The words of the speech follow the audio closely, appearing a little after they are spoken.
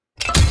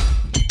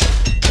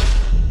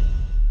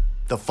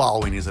The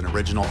following is an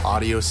original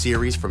audio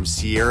series from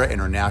Sierra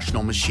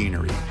International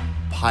Machinery,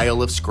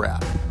 Pile of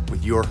Scrap,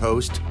 with your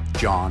host,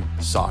 John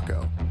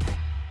Sacco.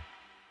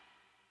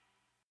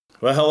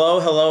 Well,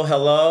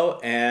 hello,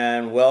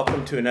 and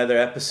welcome to another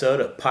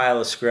episode of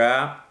Pile of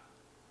Scrap.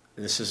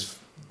 This is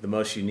the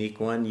most unique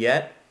one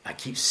yet. I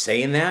keep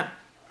saying that.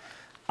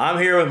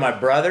 I'm here with my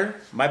brother,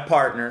 my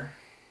partner,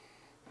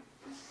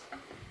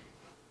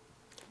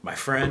 my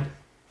friend.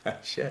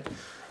 Shit.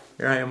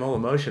 Here I am all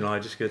emotional. I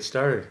just get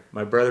started.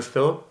 My brother,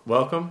 Philip,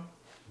 welcome.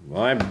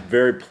 Well, I'm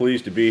very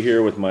pleased to be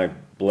here with my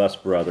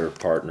blessed brother,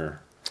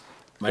 partner,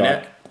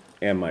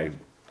 and my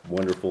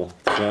wonderful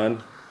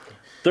son.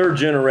 Third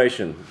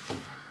generation.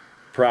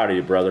 Proud of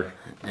you, brother.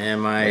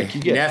 And my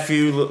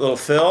nephew, little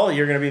Phil.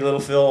 You're going to be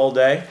little Phil all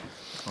day.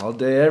 All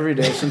day, every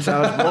day since I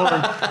was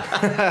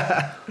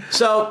born.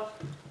 So,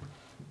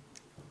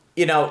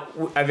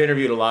 I've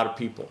interviewed a lot of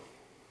people.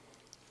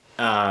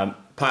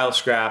 Pile of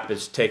Scrap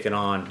has taken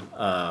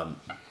on,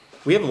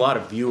 we have a lot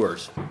of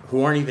viewers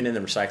who aren't even in the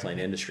recycling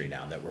industry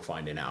now that we're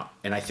finding out.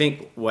 And I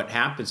think what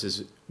happens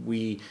is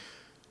we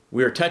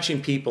are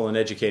touching people and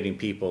educating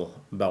people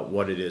about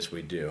what it is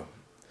we do.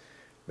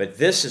 But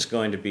this is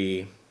going to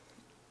be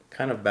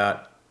kind of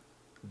about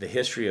the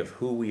history of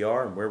who we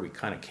are and where we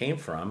kind of came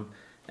from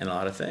and a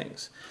lot of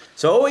things.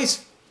 So I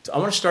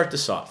want to start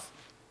this off.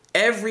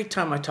 Every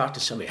time I talk to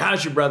somebody,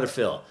 how's your brother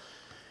Phil?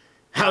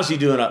 How's he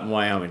doing up in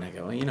Wyoming? I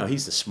go, well,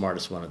 he's the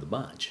smartest one of the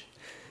bunch.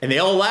 And they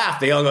all laugh.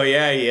 They all go,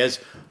 yeah, he is.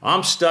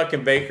 I'm stuck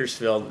in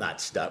Bakersfield. Not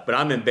stuck, but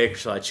I'm in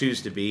Bakersfield. I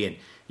choose to be. And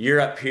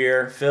you're up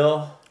here,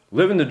 Phil.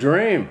 Living the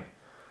dream.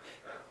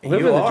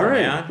 Living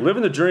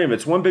the dream.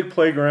 It's one big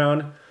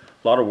playground. A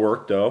lot of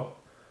work, though.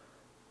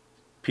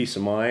 Peace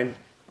of mind.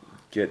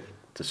 Get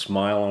to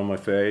smile on my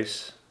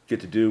face. Get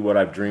to do what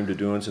I've dreamed of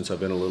doing since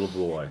I've been a little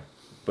boy.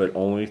 But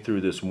only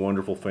through this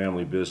wonderful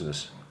family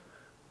business.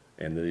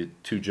 And the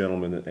two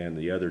gentlemen and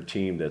the other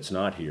team that's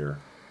not here,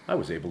 I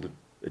was able to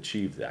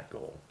achieve that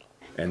goal.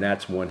 And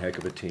that's one heck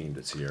of a team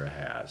that Sierra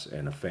has,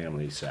 and a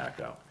family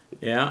Sacco.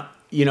 Yeah.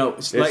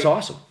 It's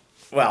awesome.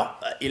 Well,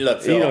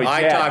 look, Phil,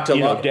 I talked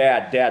to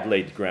Dad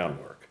laid the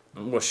groundwork.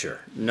 Well, sure.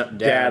 No,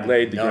 Dad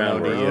laid the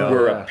groundwork. No.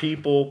 We're a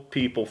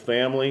people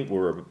family.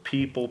 We're a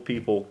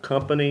people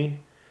company.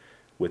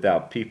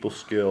 Without people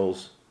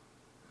skills,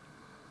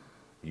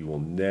 you will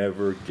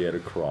never get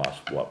across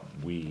what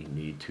we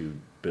need to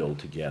build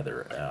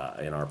together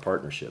in our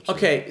partnerships.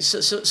 Okay,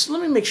 so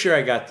let me make sure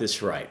I got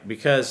this right,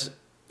 because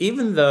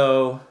even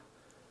though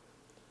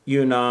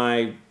you and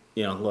I,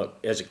 look,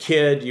 as a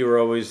kid, you were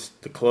always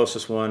the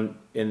closest one,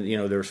 and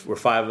there were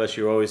five of us,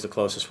 you were always the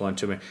closest one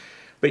to me,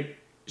 but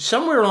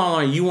somewhere along the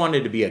line, you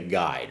wanted to be a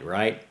guide,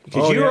 right?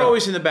 Because you were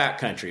always in the back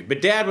country,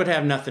 but Dad would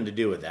have nothing to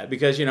do with that,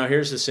 because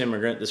here's this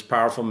immigrant, this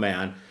powerful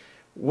man.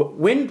 What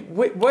was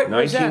that?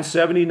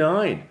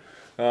 1979.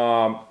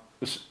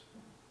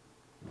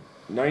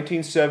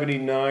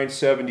 1979,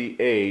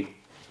 78,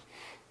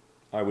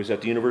 I was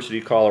at the University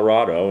of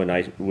Colorado, and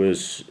I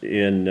was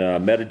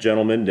met a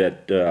gentleman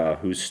that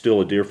who's still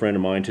a dear friend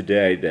of mine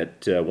today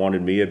that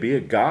wanted me to be a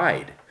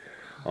guide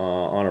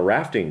on a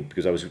rafting,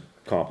 because I was an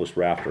accomplished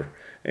rafter.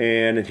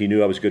 And he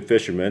knew I was a good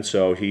fisherman,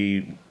 so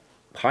he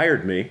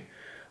hired me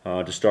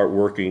to start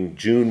working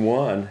June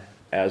 1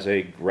 as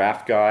a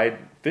raft guide,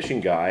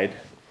 fishing guide,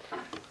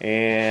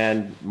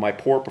 and my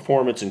poor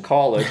performance in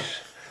college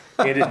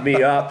ended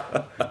me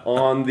up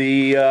on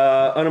the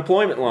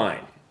unemployment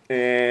line.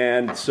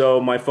 And so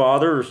my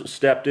father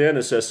stepped in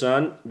and says,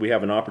 son, we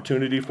have an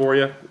opportunity for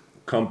you.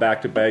 Come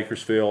back to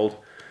Bakersfield,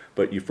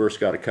 but you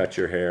first got to cut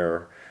your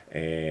hair,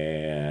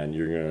 and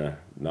you're going to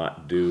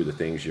not do the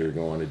things you're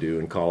going to do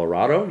in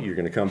Colorado. You're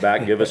going to come back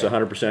and give us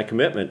 100%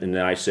 commitment. And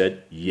then I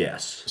said,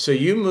 yes. So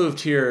you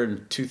moved here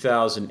in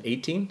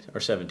 2018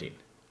 or 17,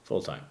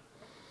 full-time?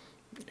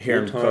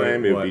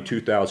 Full-time, it would be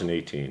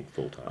 2018,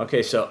 full-time.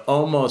 Okay, so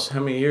almost, how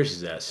many years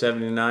is that?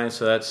 79,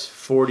 so that's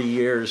 40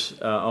 years,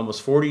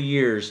 almost 40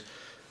 years.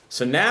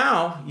 So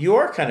now you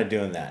are kind of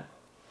doing that.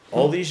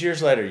 All these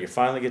years later, you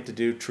finally get to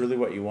do truly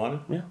what you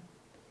wanted? Yeah.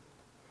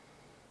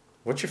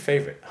 What's your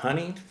favorite?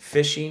 Hunting,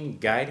 fishing,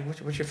 guiding?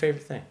 What's your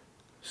favorite thing?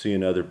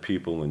 Seeing other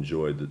people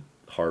enjoy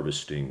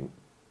harvesting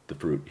the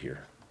fruit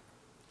here.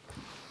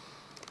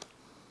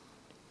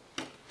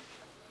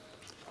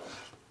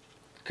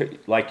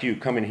 Like you,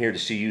 coming here to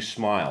see you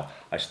smile.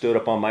 I stood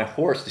up on my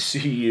horse to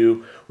see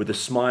you with a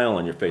smile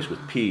on your face,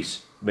 with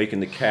peace,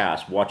 making the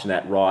cast, watching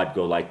that rod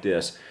go like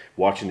this,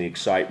 watching the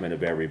excitement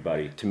of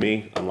everybody. To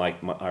me, unlike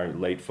our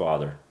late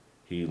father,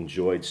 he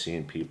enjoyed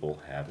seeing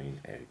people having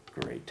a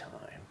great time.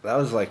 That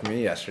was like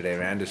me yesterday,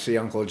 man, to see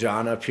Uncle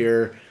John up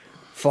here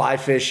fly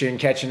fishing,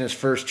 catching his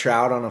first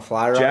trout on a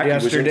fly rod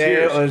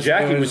yesterday.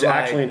 Jackie was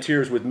actually in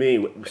tears with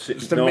me.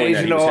 It's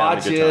amazing to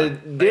watch you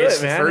do it's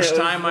it, man. The first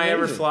time I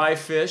ever fly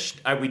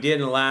fished. We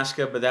did in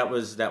Alaska, but that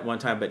was that one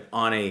time, but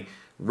on a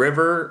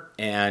river.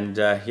 And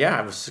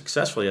I was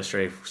successful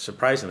yesterday,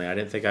 surprisingly. I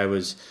didn't think I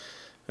was.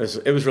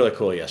 It was really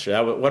cool yesterday.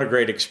 What a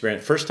great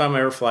experience. First time I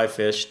ever fly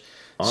fished.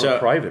 On a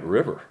private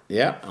river.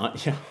 Yeah,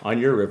 on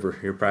your river,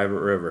 your private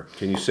river.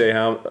 Can you say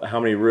how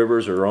many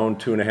rivers are owned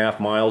 2.5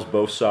 miles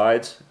both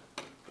sides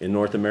in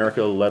North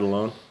America, let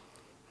alone?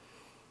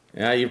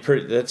 Yeah,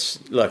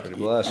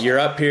 look. You're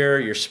up here.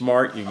 You're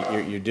smart.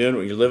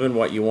 You're living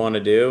what you want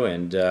to do,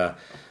 and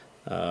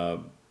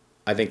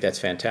I think that's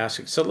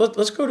fantastic. So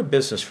let's go to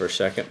business for a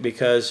second,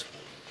 because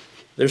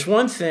there's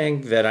one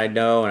thing that I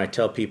know, and I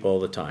tell people all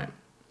the time.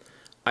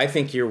 I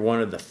think you're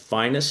one of the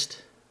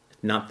finest,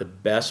 if not the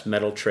best,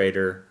 metal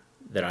trader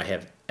that I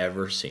have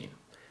ever seen.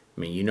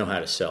 I mean, you know how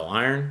to sell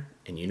iron,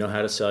 and you know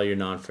how to sell your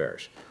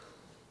non-ferrous.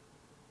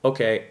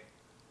 Okay,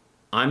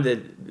 I'm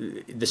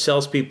the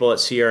salespeople at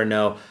Sierra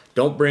know,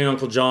 don't bring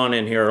Uncle John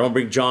in here, or don't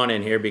bring John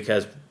in here,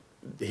 because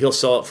he'll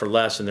sell it for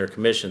less and their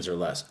commissions are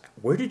less.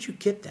 Where did you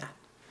get that?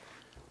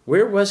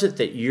 Where was it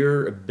that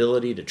your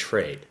ability to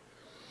trade?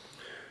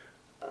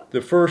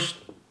 The first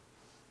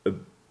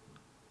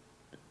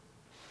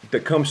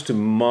that comes to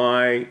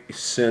my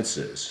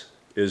senses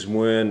is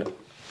when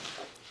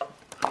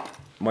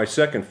my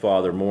second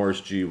father, Morris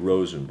G.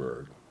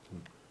 Rosenberg,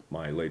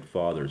 my late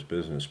father's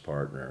business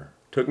partner,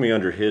 took me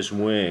under his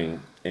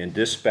wing and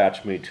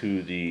dispatched me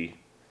to the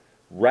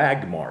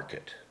rag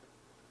market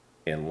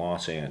in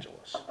Los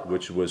Angeles,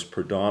 which was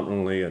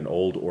predominantly an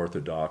old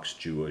Orthodox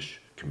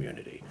Jewish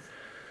community.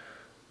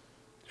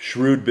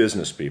 Shrewd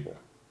business people,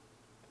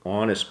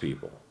 honest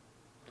people.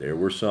 There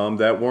were some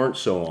that weren't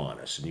so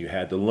honest, and you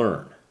had to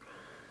learn.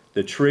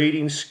 The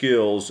trading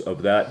skills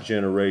of that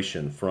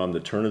generation from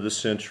the turn of the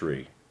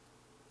century,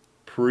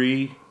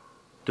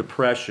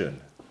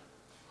 pre-Depression,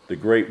 the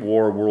Great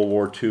War, World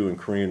War II, and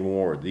Korean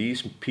War,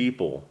 these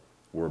people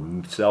were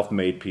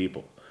self-made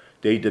people.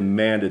 They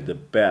demanded the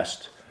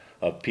best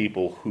of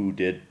people who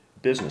did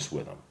business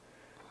with them.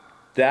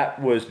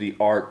 That was the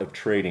art of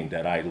trading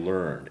that I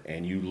learned.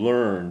 And you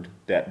learned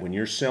that when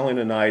you're selling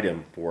an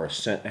item for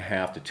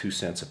 1.50 to 2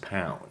 cents a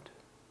pound,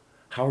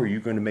 how are you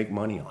going to make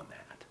money on that?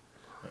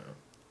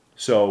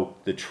 So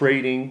the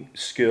trading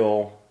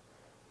skill,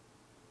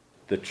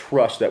 the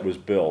trust that was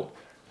built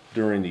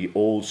during the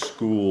old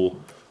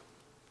school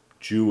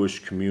Jewish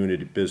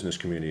community, business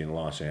community in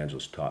Los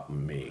Angeles taught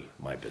me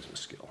my business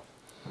skill.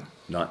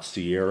 Not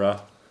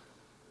Sierra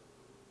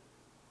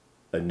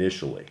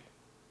initially,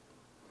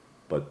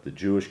 but the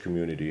Jewish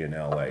community in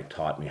LA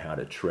taught me how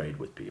to trade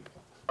with people.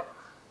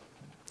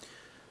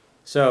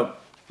 So,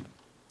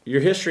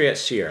 your history at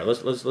Sierra.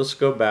 Let's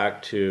go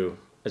back to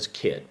as a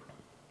kid.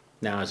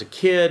 Now, as a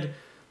kid,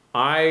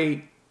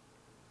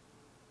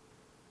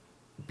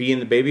 being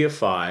the baby of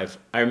 5,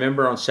 I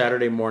remember on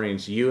Saturday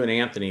mornings, you and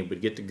Anthony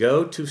would get to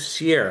go to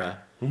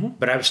Sierra,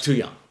 but I was too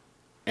young.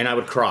 And I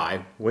would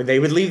cry when they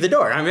would leave the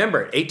door. I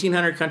remember it,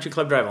 1800 Country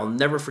Club Drive. I'll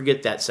never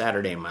forget that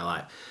Saturday in my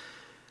life.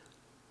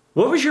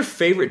 What was your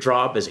favorite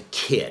job as a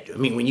kid? I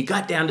mean, when you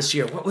got down to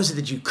Sierra, what was it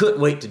that you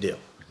couldn't wait to do?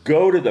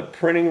 Go to the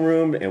printing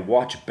room and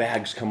watch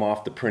bags come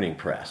off the printing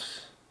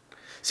press.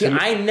 See,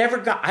 I was never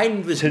in that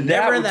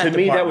department. To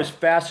me, that was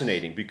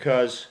fascinating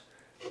because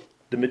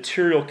the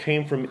material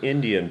came from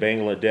India and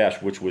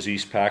Bangladesh, which was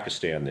East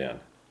Pakistan then.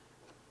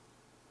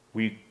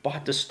 We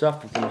bought the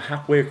stuff from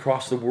halfway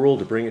across the world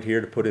to bring it here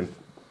to put in,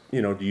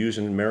 to use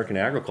in American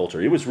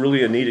agriculture. It was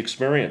really a neat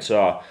experience.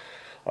 So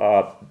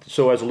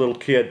as a little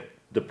kid,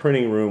 the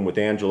printing room with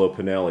Angelo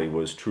Pinelli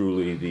was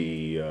truly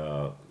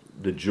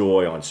the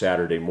joy on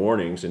Saturday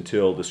mornings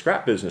until the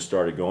scrap business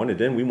started going, and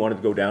then we wanted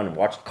to go down and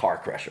watch the car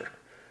crusher.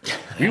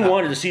 We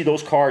wanted to see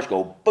those cars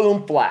go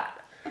boom flat.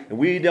 And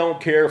we don't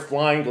care if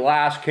flying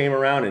glass came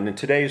around, and in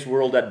today's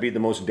world, that'd be the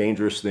most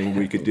dangerous thing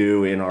we could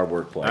do in our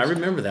workplace. I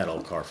remember that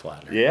old car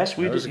flatter. Yes,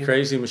 we did. It was a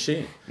crazy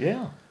machine.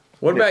 Yeah.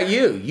 What about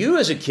you? You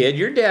as a kid,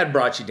 your dad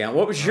brought you down.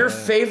 What was your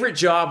favorite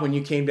job when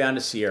you came down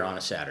to Sierra on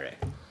a Saturday?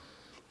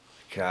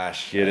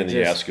 Gosh. Get in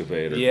the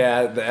excavator.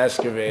 Yeah, the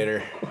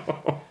excavator.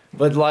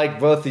 But like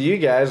both of you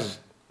guys,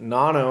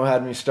 Nano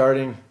had me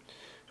starting.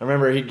 I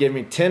remember he'd give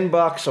me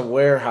 $10 a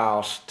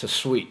warehouse to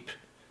sweep.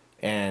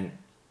 And,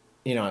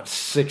 at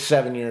 6,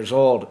 7 years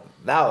old,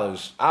 I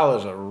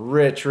was a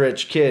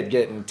rich kid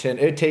getting 10.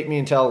 It'd take me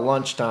until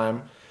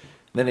lunchtime.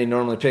 Then he'd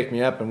normally pick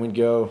me up and we'd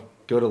go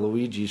to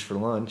Luigi's for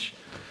lunch.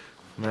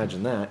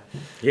 Imagine that.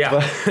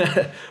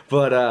 Yeah.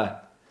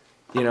 But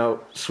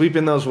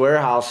sweeping those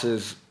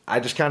warehouses, I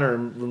just kind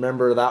of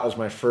remember that was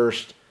my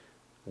first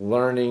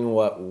learning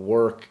what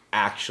work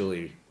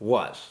actually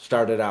was.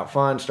 Started out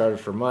fun, started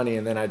for money,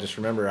 and then I just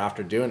remember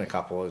after doing a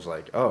couple, it was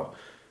like, oh,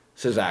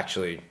 this is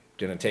actually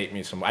going to take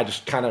me some... I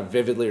just kind of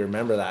vividly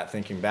remember that,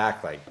 thinking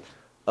back, like,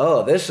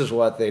 oh, this is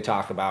what they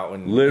talk about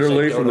when...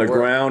 Literally from the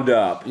ground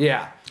up.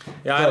 Yeah.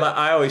 Yeah,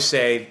 I always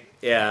say,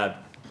 the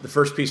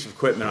first piece of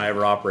equipment I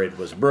ever operated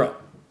was a broom.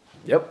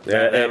 Yep.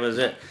 That was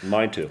it.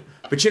 Mine too.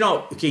 But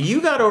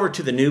you got over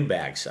to the new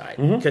bag side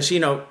because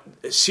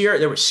Sierra.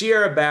 There was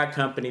Sierra Bag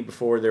Company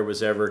before there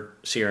was ever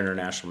Sierra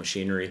International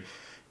Machinery,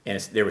 and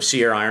there was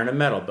Sierra Iron and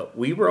Metal. But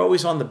we were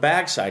always on the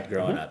bag side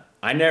growing up.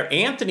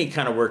 Anthony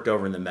kind of worked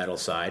over in the metal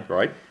side,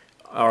 right?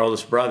 Our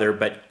oldest brother,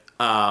 but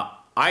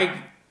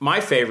I my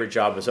favorite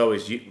job was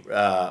always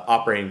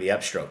operating the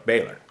upstroke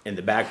baler in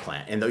the bag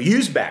plant, in the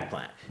used bag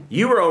plant.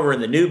 You were over in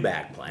the new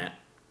bag plant.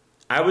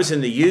 I was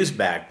in the used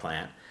bag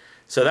plant.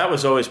 So that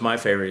was always my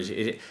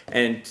favorite.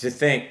 And to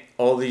think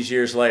all these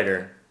years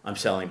later, I'm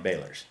selling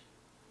balers.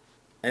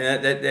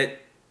 And that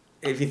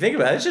if you think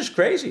about it, it's just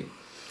crazy.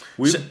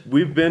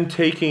 We've been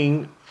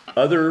taking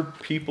other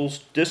people's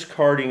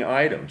discarding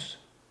items,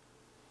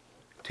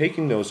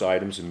 taking those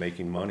items and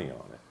making money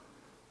on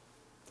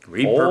it.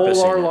 Repurposing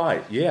all our it.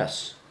 life,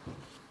 yes.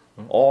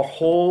 Our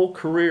whole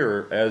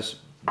career as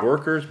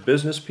workers,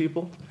 business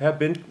people, have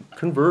been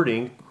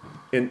converting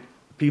in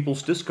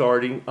people's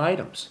discarding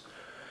items.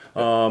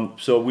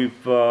 So we've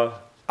found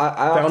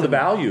the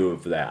value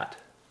of that.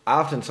 I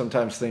often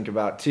sometimes think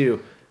about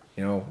too,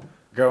 you know,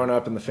 growing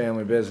up in the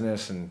family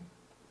business and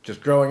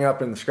just growing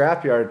up in the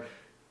scrapyard.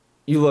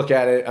 You look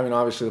at it. I mean,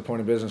 obviously the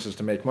point of business is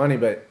to make money,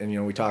 but you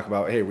know, we talk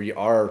about, hey, we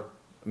are a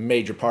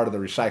major part of the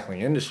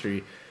recycling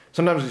industry.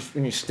 Sometimes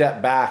when you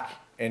step back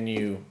and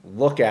you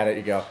look at it,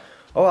 you go,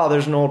 oh wow,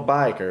 there's an old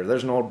bike, or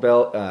there's an old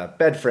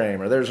bed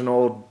frame, or there's an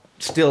old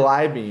steel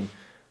I-beam.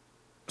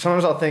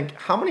 Sometimes I'll think,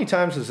 how many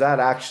times has that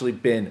actually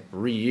been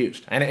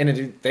reused?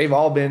 And they've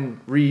all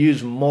been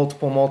reused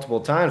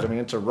multiple times. I mean,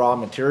 it's a raw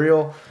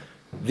material.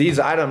 These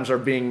items are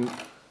being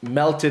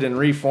melted and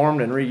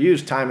reformed and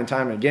reused time and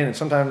time again. And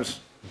sometimes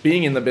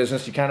being in the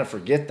business, you kind of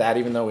forget that,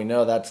 even though we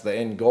know that's the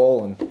end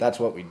goal and that's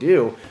what we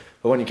do.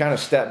 But when you kind of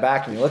step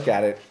back and you look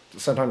at it,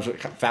 sometimes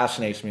it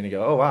fascinates me to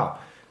go, oh, wow,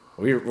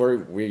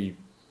 we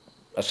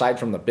aside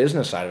from the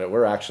business side of it,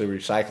 we're actually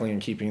recycling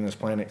and keeping this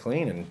planet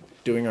clean and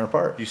doing our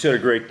part. You said a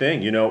great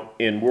thing. You know,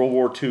 in World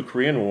War II,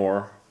 Korean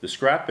War, the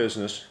scrap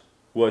business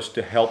was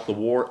to help the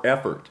war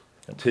effort.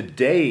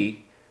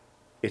 Today,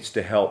 it's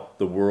to help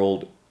the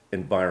world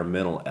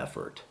environmental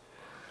effort.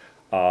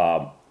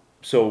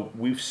 So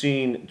we've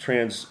seen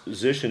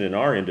transition in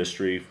our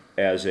industry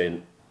as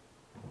a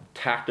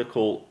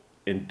tactical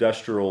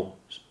industrial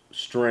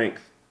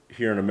strength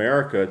here in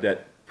America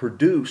that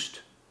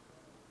produced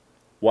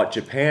what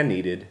Japan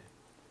needed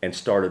and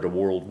started a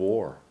world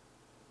war,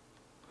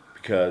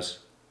 because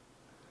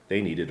they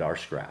needed our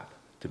scrap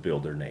to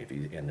build their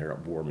navy and their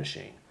war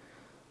machine.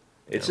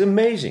 It's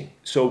amazing.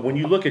 So when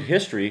you look at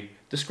history,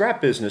 the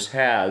scrap business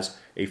has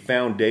a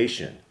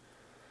foundation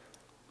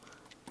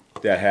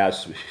that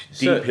has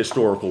deep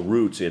historical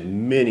roots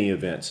in many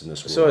events in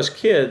this world. So as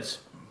kids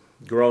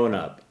growing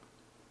up,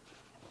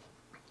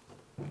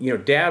 you know,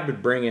 Dad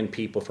would bring in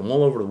people from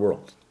all over the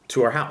world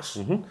to our house.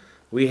 Mm-hmm.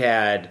 We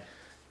had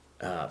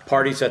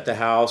parties at the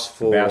house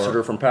for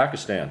ambassador from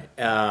Pakistan,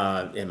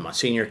 and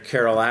Monsignor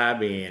Carol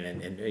Abbey,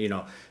 and you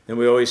know, then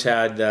we always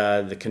had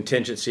the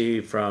contingency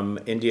from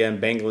India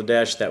and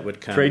Bangladesh that would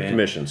come trade in.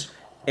 Commissions,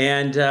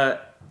 and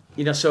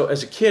you know, so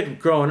as a kid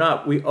growing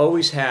up, we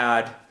always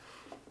had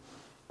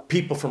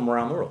people from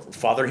around the world.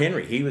 Father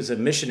Henry, he was a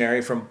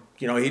missionary from,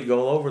 you know, he'd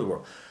go all over the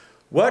world.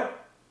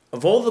 What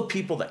of all the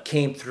people that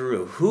came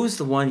through, who's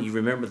the one you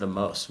remember the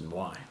most and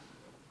why?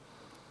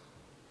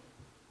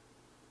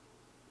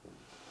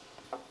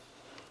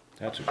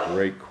 That's a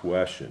great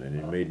question, and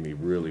it made me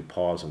really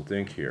pause and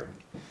think here.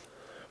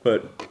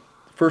 But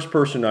first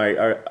person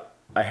I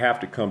have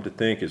to come to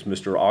think is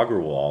Mr.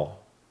 Agarwal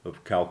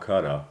of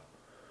Calcutta,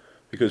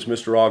 because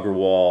Mr.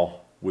 Agarwal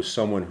was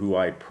someone who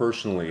I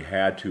personally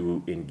had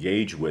to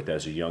engage with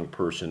as a young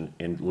person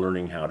in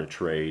learning how to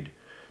trade,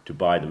 to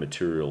buy the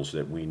materials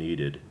that we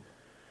needed.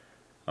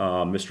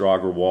 Mr.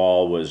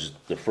 Agarwal was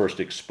the first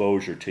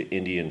exposure to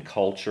Indian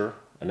culture,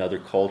 another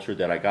culture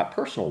that I got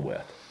personal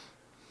with.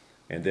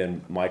 And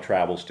then my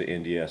travels to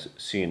India,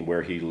 seeing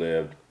where he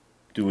lived,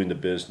 doing the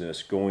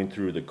business, going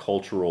through the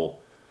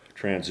cultural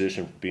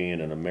transition from being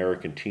an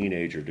American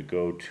teenager to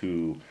go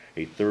to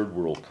a third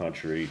world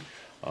country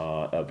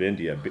of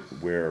India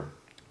where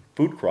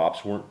food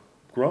crops weren't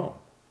grown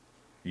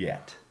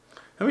yet.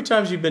 How many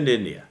times have you been to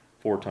India?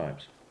 4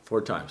 times.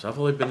 4 times. I've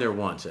only been there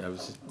once. I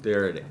was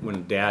there when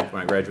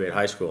I graduated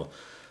high school.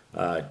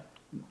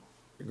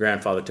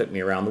 Grandfather took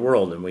me around the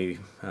world, and we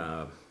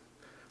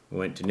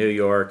went to New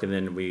York, and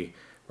then we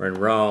were in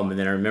Rome, and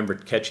then I remember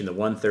catching the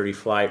 1:30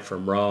 flight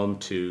from Rome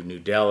to New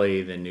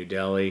Delhi, then New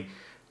Delhi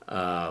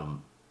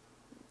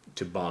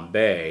to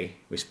Bombay.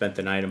 We spent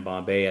the night in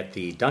Bombay at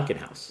the Duncan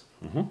House,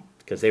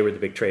 because they were the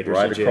big traders.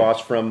 Right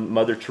across from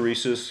Mother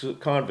Teresa's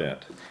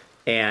convent.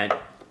 And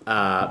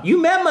you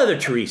met Mother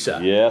Teresa.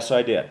 Yes,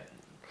 I did.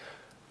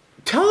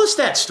 Tell us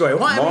that story.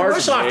 Why? I mean, we're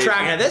so off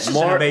track now. This is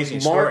an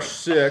amazing story. March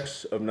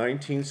 6th of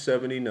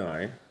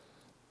 1979,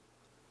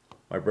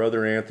 my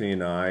brother Anthony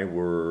and I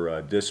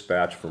were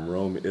dispatched from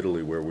Rome,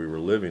 Italy, where we were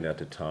living at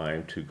the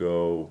time, to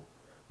go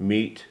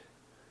meet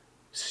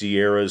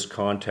Sierra's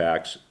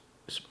contacts,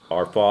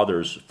 our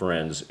father's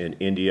friends in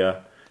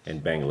India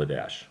and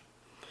Bangladesh.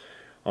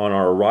 On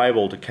our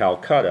arrival to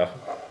Calcutta,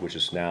 which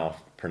is now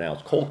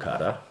pronounced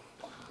Kolkata,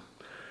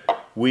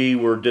 we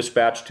were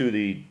dispatched to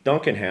the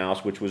Duncan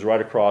House, which was right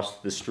across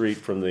the street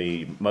from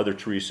the Mother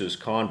Teresa's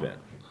convent.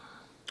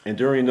 And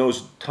during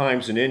those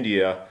times in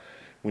India,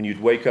 when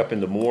you'd wake up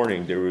in the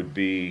morning, there would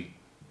be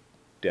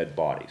dead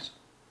bodies.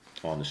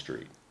 on the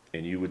street,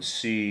 and you would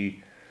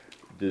see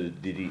the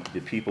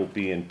people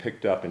being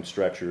picked up in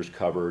stretchers,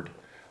 covered.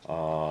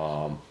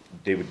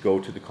 They would go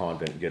to the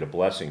convent and get a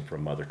blessing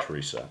from Mother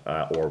Teresa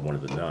or one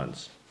of the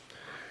nuns.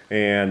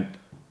 And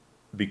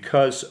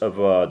because of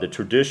the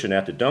tradition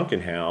at the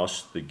Duncan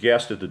House, the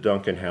guests of the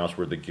Duncan House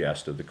were the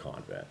guests of the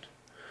convent.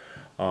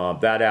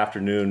 That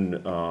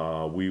afternoon,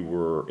 we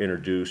were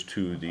introduced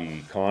to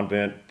the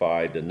convent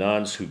by the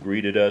nuns who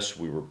greeted us.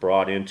 We were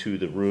brought into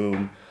the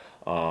room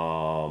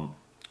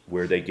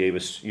where they gave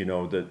us,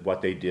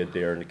 what they did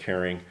there and the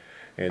caring.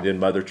 And then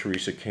Mother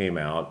Teresa came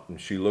out,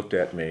 and she looked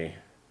at me,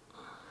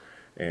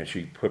 and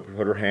she put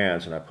her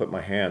hands, and I put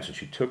my hands, and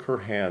she took her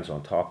hands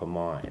on top of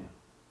mine.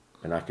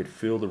 And I could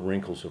feel the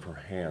wrinkles of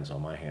her hands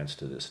on my hands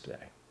to this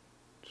day.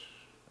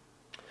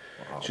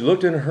 Wow. She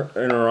looked in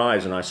her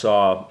eyes, and I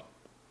saw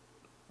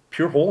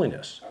pure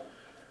holiness.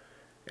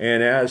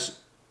 And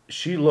as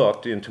she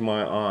looked into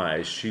my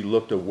eyes, she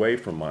looked away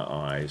from my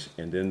eyes,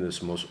 and then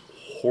this most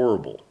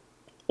horrible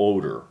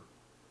odor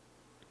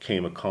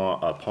came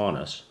upon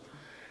us.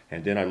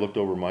 And then I looked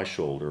over my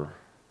shoulder.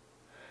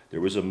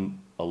 There was an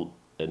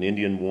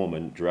Indian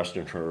woman dressed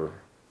in her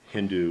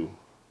Hindu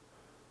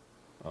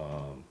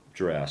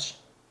dress,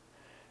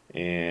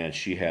 and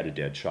she had a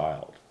dead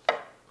child.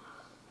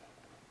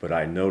 But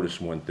I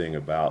noticed one thing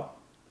about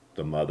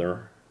the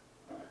mother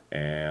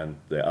and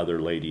the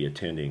other lady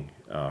assisting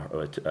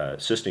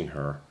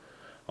her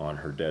on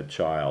her dead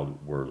child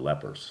were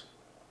lepers.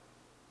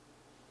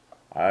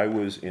 I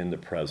was in the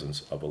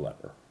presence of a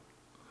leper.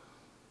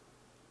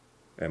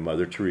 And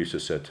Mother Teresa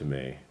said to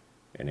me,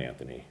 and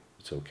Anthony,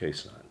 "It's okay,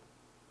 son."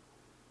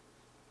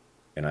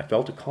 And I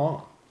felt a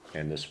calm.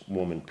 And this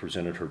woman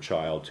presented her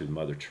child to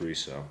Mother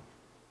Teresa,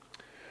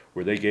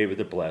 where they gave her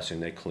the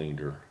blessing, they cleaned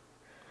her.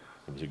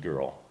 It was a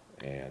girl,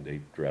 and they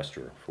dressed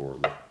her for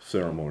the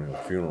ceremonial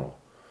funeral.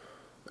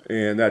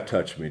 And that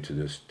touched me to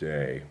this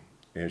day.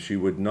 And she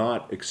would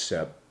not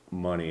accept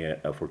money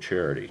for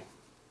charity.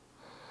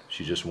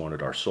 She just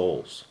wanted our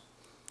souls.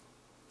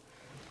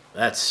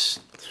 That's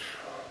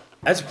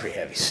a pretty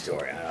heavy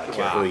story. I don't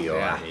care who you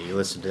are. You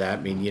listen to that.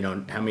 I mean,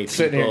 how many people...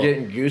 Sitting here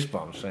getting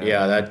goosebumps. Man.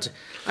 Yeah,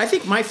 I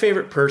think my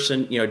favorite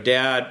person,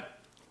 Dad,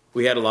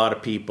 we had a lot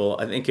of people.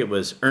 I think it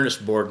was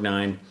Ernest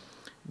Borgnine,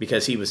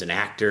 because he was an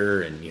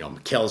actor, and,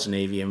 McKell's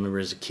Navy. I remember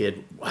as a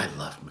kid, I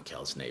loved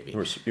McKell's Navy.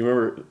 You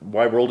remember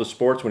Wide World of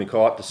Sports when he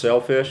caught the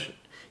sailfish?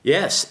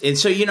 Yes, and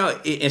so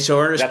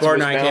Ernest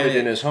Borgnine came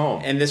in his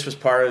home, and this was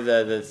part of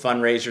the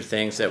fundraiser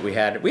things that we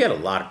had. We had a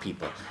lot of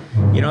people.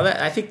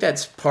 I think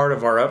that's part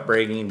of our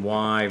upbringing.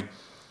 Why,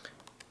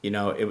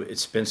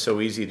 it's been so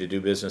easy to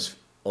do business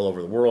all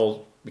over the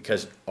world,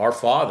 because our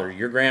father,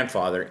 your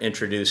grandfather,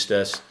 introduced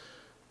us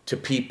to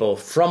people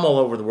from all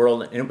over the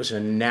world, and it was a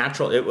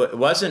natural. It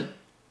wasn't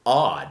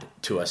odd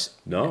to us.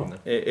 No,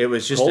 it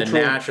was just a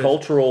natural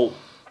cultural.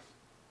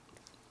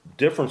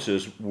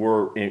 Differences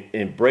were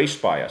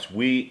embraced by us.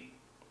 We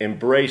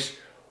embraced,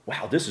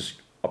 wow, this is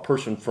a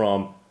person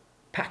from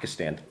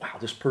Pakistan. Wow,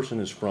 this person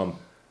is from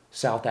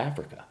South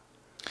Africa.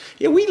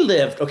 Yeah, we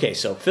lived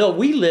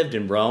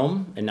in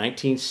Rome in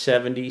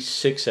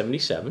 1976,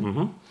 77.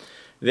 Mm-hmm.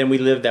 Then we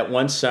lived that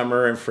one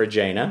summer in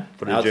Fragena.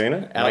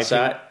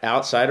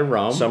 Outside of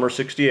Rome. Summer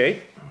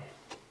 68.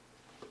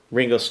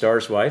 Ringo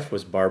Starr's wife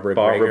was Barbara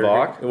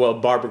Bach. Well,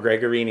 Barbara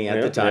Gregorini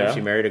at the time. Yeah. She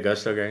married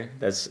Augusto Gregorini.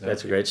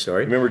 That's a great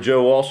story. Remember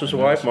Joe Walsh's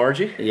wife,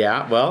 Margie?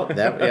 Yeah,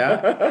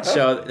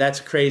 So that's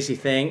a crazy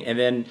thing. And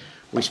then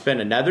we spent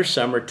another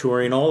summer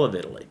touring all of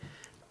Italy.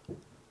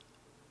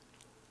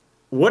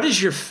 What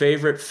is your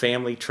favorite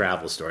family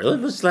travel story?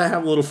 Let's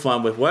have a little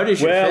fun with what is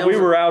your favorite... Well, we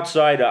were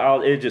outside,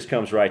 it just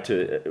comes right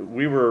to,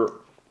 we were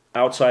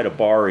outside of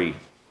Bari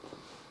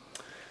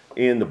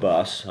in the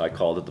bus. I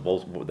called it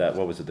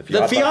what was it? The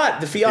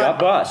Fiat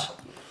bus.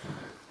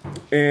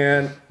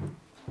 And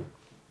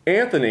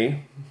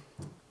Anthony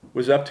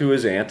was up to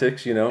his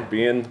antics,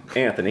 being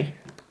Anthony.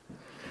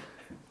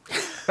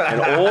 And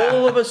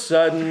all of a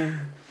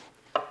sudden,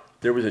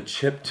 there was a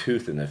chipped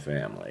tooth in the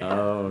family.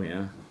 Oh,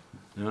 yeah.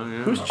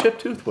 Whose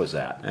chipped tooth was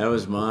that? That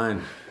was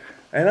mine.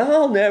 And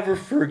I'll never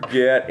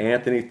forget,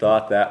 Anthony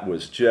thought that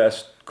was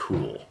just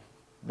cool.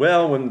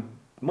 Well, when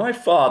my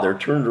father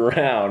turned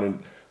around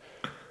and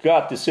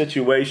got the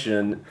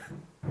situation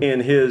in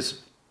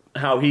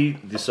how he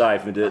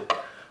deciphered it,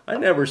 I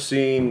never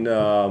seen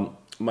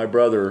my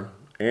brother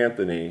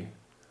Anthony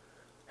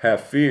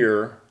have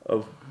fear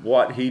of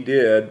what he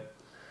did,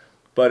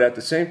 but at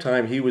the same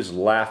time he was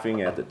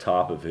laughing at the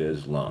top of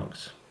his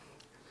lungs.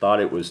 Thought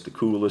it was the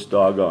coolest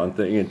doggone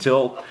thing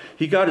until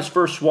he got his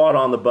first swat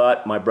on the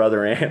butt. My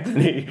brother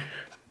Anthony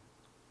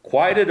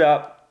quieted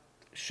up,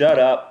 shut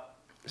up,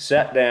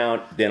 sat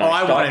down, then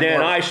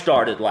I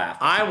started laughing.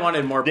 I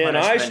wanted more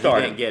punishment.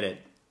 He didn't get it.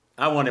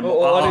 I wanted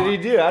more. Well, what did he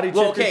do? How did he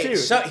chip your tooth?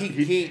 So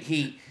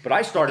he but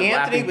I started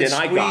laughing, then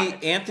I got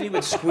it. Anthony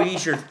would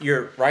squeeze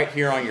your right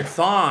here on your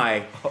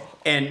thigh,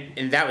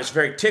 and that was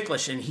very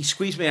ticklish. And he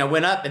squeezed me, and I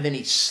went up, and then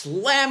he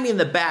slammed me in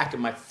the back,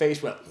 and my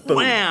face went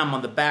wham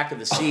on the back of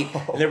the seat.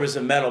 And there was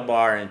a metal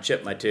bar and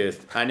chipped my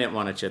tooth. I didn't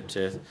want a chipped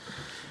tooth.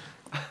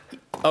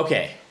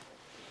 Okay.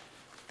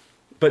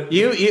 But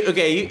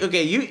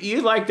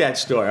You like that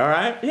story, all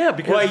right? yeah,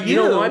 because Well, you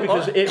know why?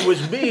 Because it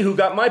was me who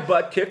got my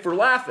butt kicked for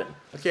laughing.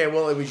 Okay,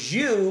 well, it was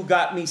you who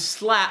got me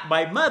slapped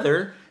by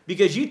mother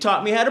because you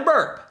taught me how to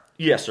burp.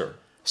 Yes, sir.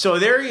 So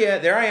there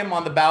I am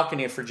on the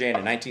balcony of Virginia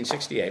in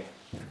 1968.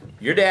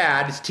 Your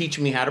dad is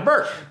teaching me how to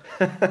burp.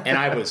 And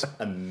I was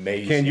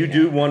amazed. Can you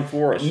do one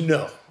for us?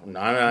 No.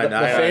 No.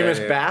 The famous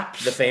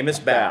BAPS? The famous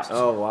BAPS.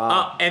 Oh,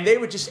 wow. And they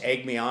would just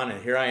egg me on,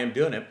 and here I am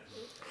doing it.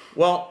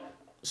 Well,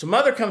 so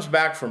mother comes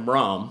back from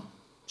Rome.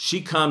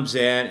 She comes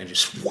in and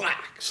just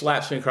whack,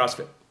 slaps me across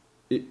the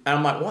face. And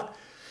I'm like, what?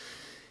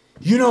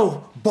 You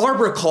know,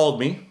 Barbara called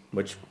me,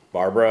 which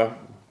Barbara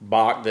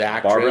Bach, the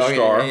actress. Barbara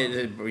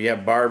Starr. Yeah,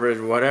 Barbara,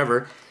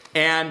 whatever.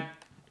 And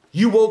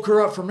you woke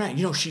her up from that.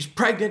 You know, she's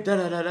pregnant,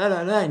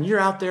 and you're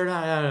out there,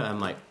 I'm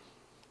like,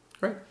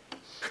 great.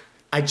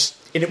 And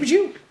it was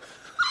you.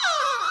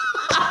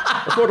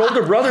 That's what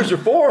older brothers are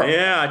for.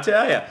 Yeah, I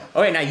tell you.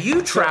 Okay, now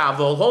you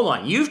traveled, hold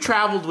on. You've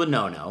traveled with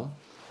Nono.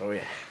 Oh,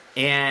 yeah.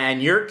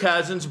 And your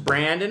cousins,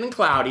 Brandon and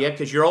Claudia,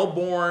 because you're all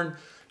born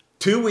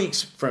 2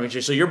 weeks from each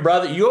other. So your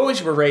brother, you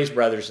always were raised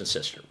brothers and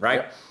sisters,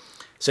 right? Yep.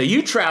 So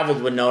you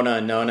traveled with Nona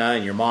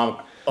and your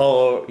mom,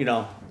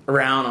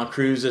 around on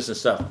cruises and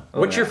stuff.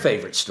 What's your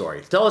favorite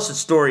story? Tell us a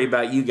story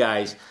about you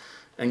guys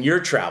and your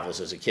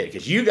travels as a kid,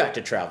 because you got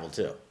to travel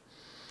too.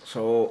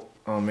 So,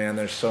 oh man,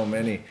 there's so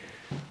many.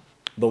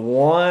 The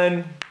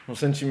one, well,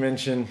 since you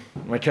mentioned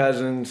my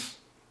cousins,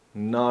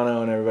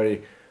 Nano and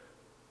everybody,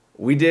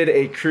 we did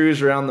a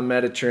cruise around the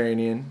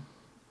Mediterranean.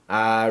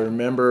 I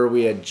remember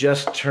we had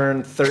just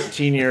turned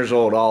 13 years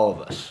old, all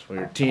of us. We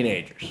were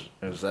teenagers.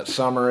 It was that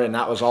summer, and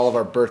that was all of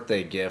our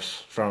birthday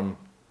gifts from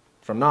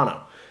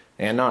Nano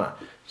and Nana.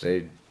 So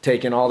they'd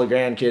taken all the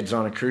grandkids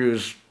on a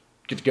cruise,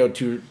 get to go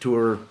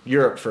tour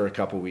Europe for a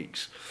couple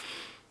weeks.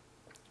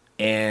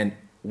 And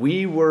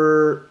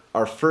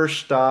our first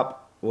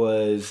stop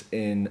was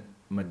in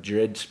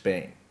Madrid,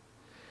 Spain.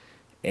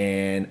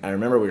 And I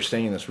remember we were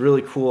staying in this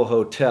really cool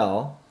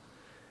hotel,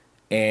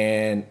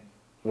 and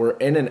we're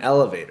in an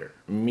elevator.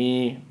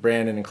 Me,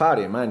 Brandon, and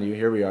Claudia. Mind you,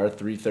 here we are,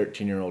 3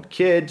 13-year-old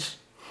kids,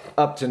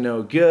 up to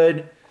no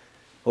good.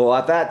 Well,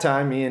 at that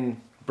time, me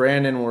and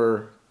Brandon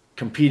were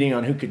competing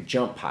on who could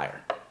jump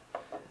higher.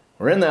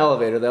 We're in the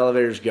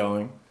elevator's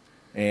going,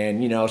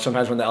 and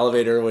sometimes when the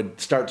elevator would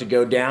start to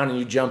go down and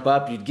you jump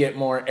up, you'd get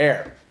more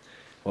air.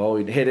 Well,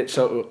 we'd hit it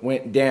so it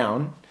went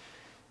down,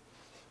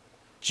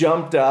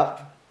 jumped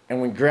up,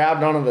 and we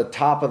grabbed onto the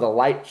top of the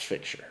light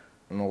fixture.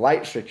 And the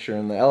light fixture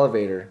in the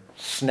elevator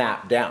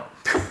snapped down.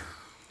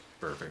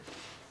 Perfect.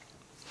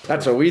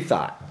 That's what we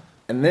thought.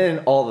 And then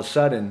all of a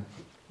sudden,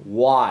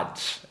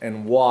 wads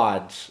and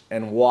wads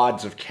and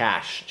wads of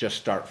cash just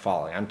start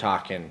falling. I'm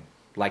talking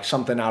like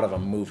something out of a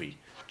movie.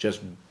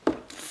 Just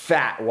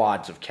fat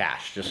wads of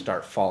cash just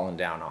start falling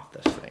down off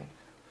this thing.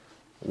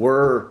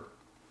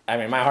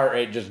 My heart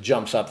rate just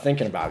jumps up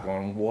thinking about it,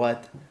 going,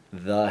 what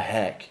the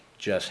heck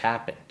just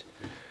happened?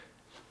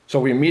 So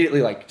we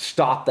immediately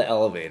stop the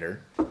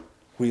elevator.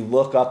 We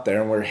look up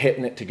there and we're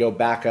hitting it to go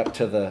back up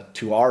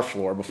to our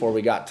floor before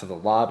we got to the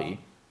lobby.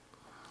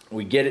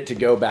 We get it to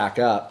go back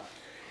up.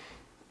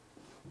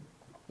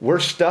 We're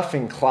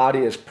stuffing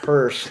Claudia's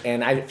purse,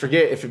 and I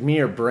forget if me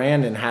or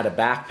Brandon had a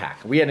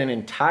backpack. We had an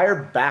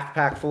entire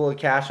backpack full of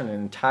cash and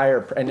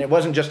and it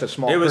wasn't just a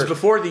small purse. It was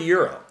before the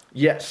Euro.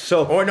 Yes.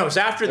 So. Or no, it's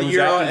after the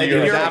Euro. after the Euro.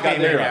 The Euro After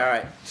came the in. Euro. Yeah, all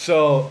right.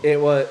 So it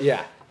was,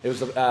 it was,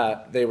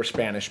 they were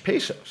Spanish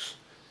pesos.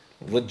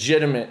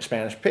 Legitimate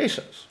Spanish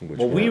pesos. Which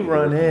We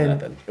weren't ran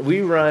worth nothing.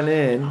 They were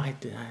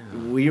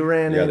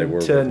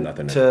worth nothing at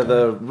into the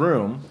the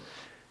room,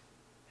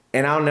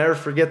 and I'll never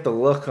forget the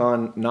look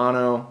on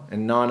Nano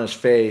and Nana's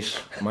face.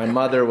 My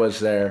mother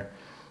was there,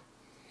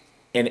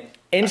 and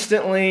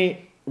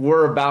instantly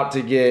we're about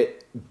to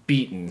get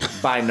beaten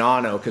by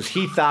Nano because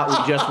he thought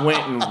we just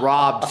went and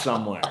robbed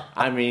somewhere.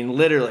 I mean,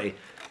 literally.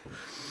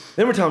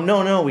 Then we're telling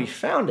him, no, we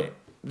found it.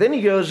 Then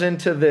he goes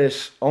into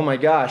this, oh my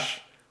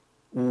gosh,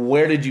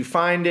 where did you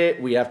find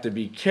it? We have to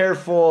be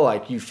careful.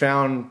 Like, you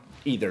found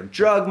either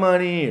drug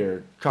money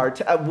or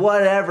cartel,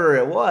 whatever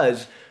it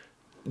was.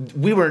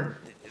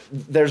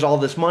 There's all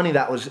this money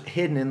that was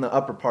hidden in the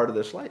upper part of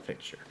this light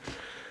fixture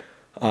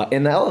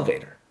in the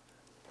elevator.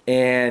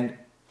 And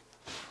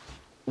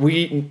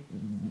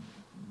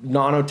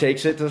Nano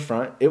takes it to the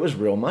front. It was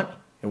real money.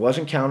 It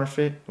wasn't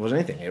counterfeit. It wasn't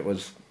anything. It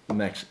was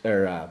it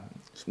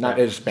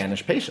was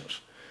Spanish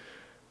pesos.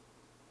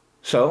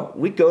 So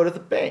we go to the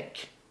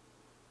bank.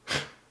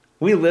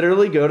 We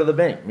literally go to the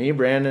bank, me,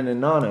 Brandon,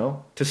 and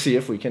Nano, to see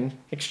if we can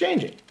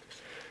exchange it.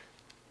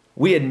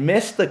 We had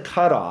missed the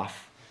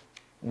cutoff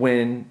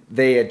when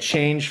they had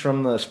changed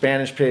from the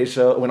Spanish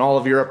peso, when all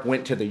of Europe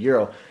went to the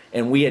euro,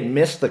 and we had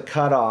missed the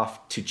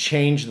cutoff to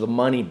change the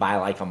money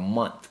by a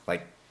month,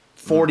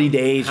 40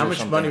 days How or much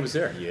something. money was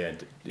there?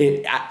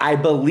 I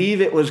believe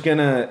it was going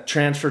to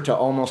transfer to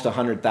almost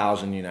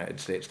 100,000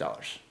 United States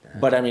dollars.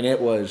 But, it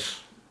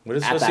was... What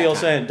is at that Lucille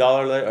time. saying?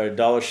 $1 late or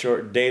 $1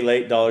 short? Day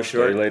late, $1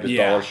 short. Day late,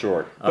 Yeah. $1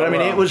 short. But Oh,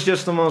 wow. it was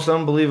just the most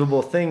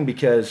unbelievable thing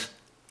because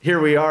here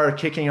we are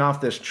kicking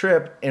off this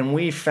trip, and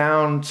we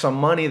found some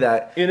money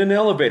that in an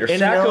elevator. In an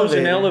Saccos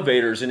and elevator.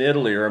 elevators in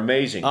Italy are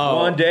amazing. Oh.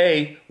 One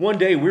day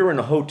we were in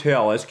a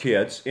hotel as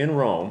kids in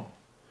Rome.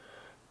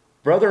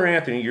 Brother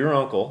Anthony, your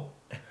uncle,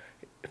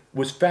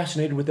 was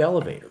fascinated with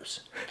elevators.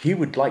 He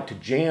would like to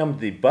jam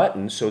the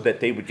buttons so that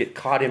they would get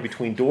caught in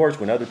between doors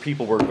when other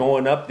people were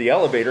going up the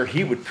elevator.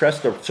 He would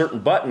press a certain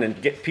button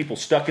and get people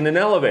stuck in an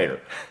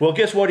elevator. Well,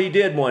 guess what he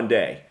did one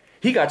day?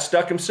 He got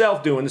stuck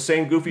himself doing the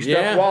same goofy stuff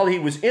Yeah. while he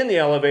was in the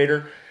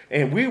elevator.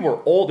 And we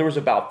were old. There was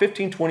about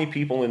 15, 20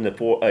 people in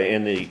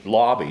the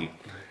lobby.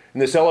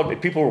 And this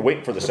people were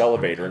waiting for this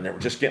elevator, and they were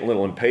just getting a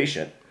little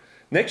impatient.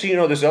 Next thing you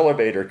know, this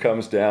elevator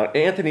comes down.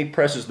 Anthony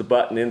presses the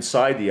button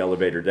inside the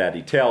elevator that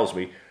he tells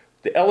me.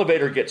 The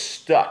elevator gets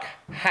stuck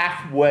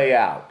halfway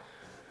down,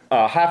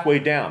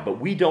 but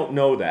we don't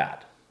know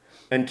that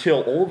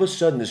until all of a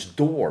sudden this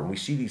door, and we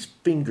see these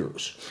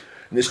fingers,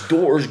 and this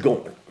door is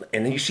going,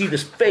 and you see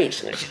this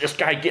face, and you see this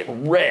guy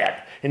getting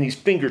red, and these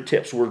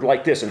fingertips were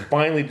like this, and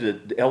finally the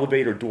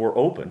elevator door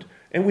opened,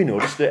 and we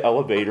noticed the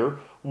elevator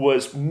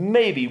was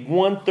maybe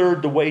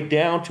 1/3 the way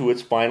down to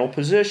its final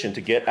position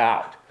to get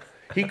out.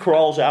 He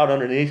crawls out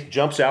underneath,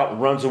 jumps out,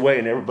 and runs away,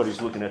 and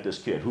everybody's looking at this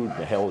kid. Who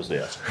the hell is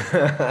this?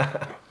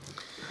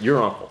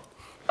 Your uncle.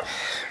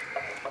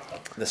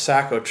 The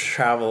Sacco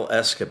travel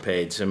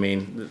escapades. I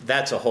mean,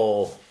 that's a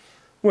whole.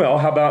 Well,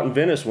 how about in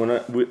Venice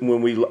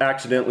when we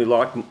accidentally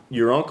locked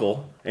your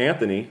uncle,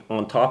 Anthony,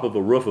 on top of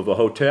a roof of a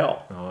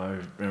hotel? Oh, I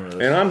remember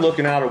this. And I'm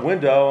looking out a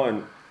window,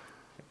 and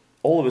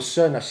all of a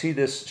sudden I see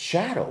this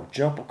shadow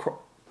jump across.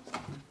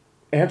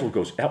 Angela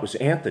goes, that was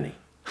Anthony.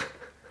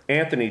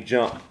 Anthony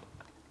jumped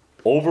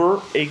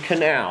over a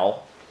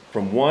canal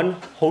from one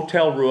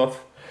hotel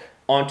roof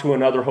onto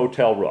another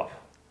hotel roof.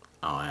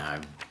 Oh,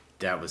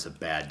 that was a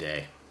bad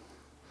day.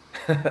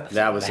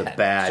 That was a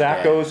bad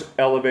day. Saccos,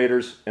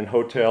 elevators, and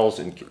hotels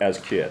as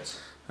kids.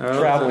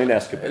 Traveling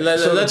escapades.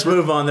 Let's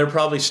move on. They're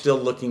probably still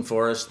looking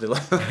for us. They'll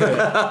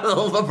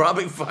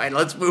probably fine.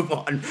 Let's move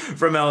on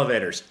from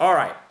elevators. All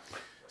right.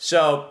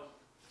 So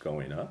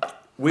Going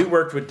up. we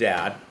worked with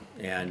Dad,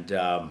 and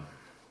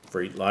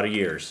for a lot of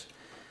years.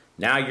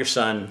 Now your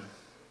son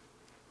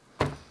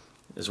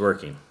is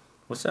working.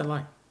 What's that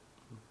like?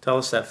 Tell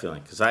us that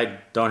feeling, because I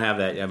don't have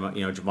that.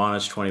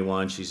 Giovanna's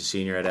 21. She's a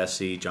senior at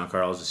SC. John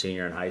Carl's a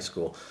senior in high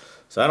school.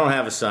 So I don't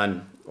have a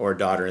son or a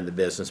daughter in the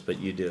business, but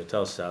you do.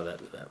 Tell us how that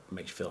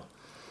makes you feel.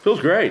 Feels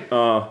great.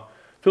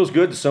 Feels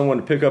good to someone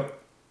to pick up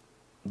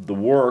the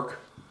work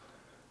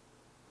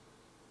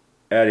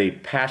at a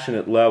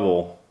passionate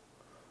level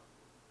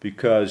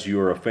because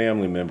you're a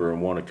family member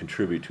and want to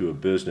contribute to a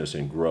business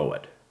and grow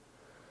it.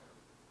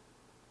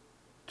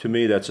 To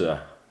me, that's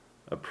a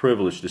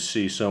privilege to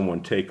see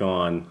someone take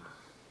on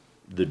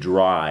the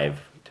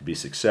drive to be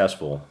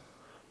successful,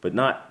 but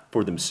not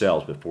for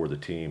themselves, but for the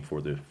team,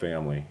 for the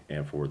family,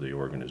 and for the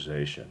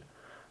organization.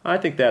 I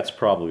think that's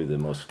probably the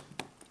most,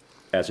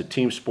 as a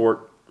team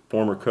sport,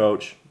 former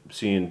coach,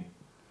 seeing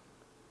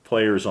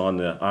players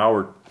on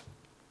our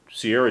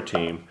Sierra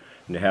team,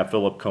 and to have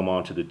Philip come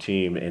onto the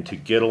team and to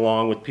get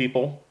along with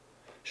people,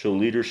 show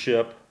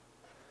leadership,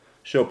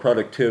 show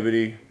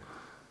productivity,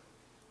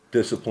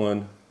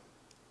 discipline,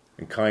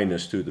 and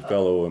kindness to the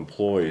fellow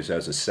employees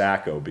as a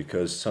Sacco,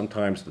 because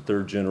sometimes the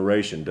third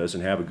generation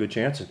doesn't have a good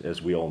chance,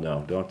 as we all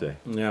know, don't they?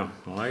 Yeah,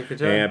 well, I could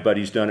tell. But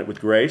he's done it with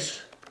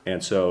grace,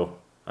 and so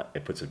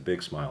it puts a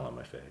big smile on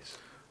my face.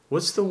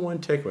 What's the one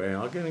takeaway?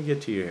 I'm going to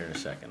get to you here in a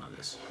second on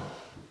this.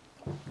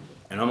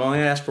 And I'm only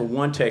going to ask for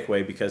one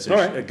takeaway because there's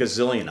All right. a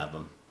gazillion of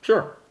them.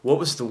 Sure. What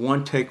was the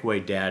one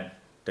takeaway, Dad,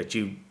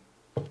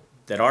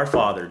 that our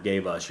father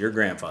gave us, your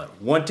grandfather?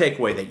 One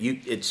takeaway that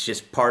it's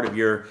just part of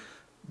your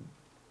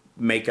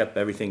make up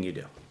everything you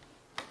do.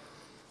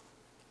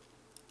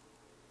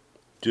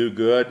 Do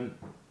good.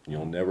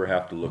 You'll never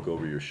have to look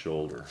over your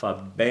shoulder.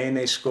 Fa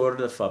bene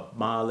scorda, fa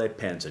male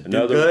pensa. Do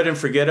Another- good and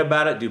forget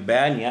about it. Do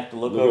bad and you have to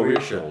look over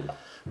your shoulder.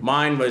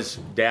 Mine was,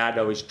 Dad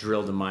always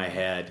drilled in my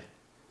head,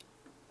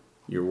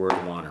 your word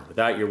of honor.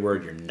 Without your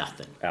word, you're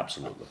nothing.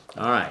 Absolutely.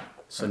 All right.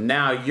 So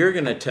now you're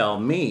going to tell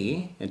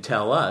me and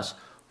tell us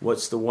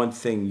what's the one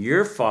thing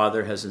your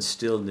father has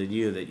instilled in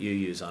you that you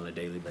use on a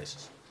daily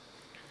basis.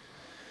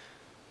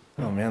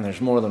 Oh man, there's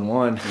more than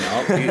one.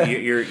 No,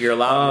 you're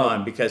allowed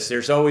one because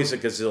there's always a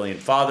gazillion.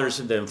 Fathers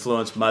that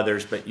influence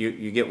mothers, but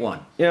you get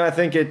one. I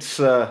think it's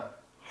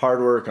hard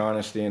work,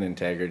 honesty, and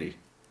integrity.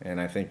 And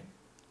I think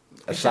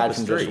aside was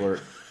from just three.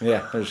 work,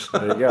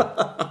 there you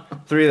go.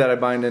 3 that I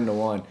bind into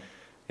one.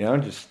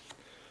 Just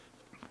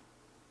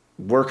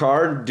work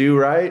hard, do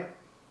right,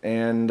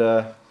 and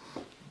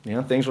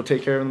things will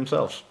take care of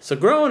themselves. So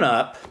growing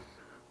up,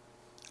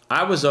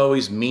 I was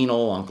always mean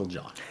old Uncle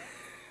John.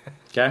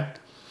 Okay?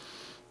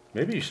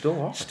 Maybe you still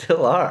are.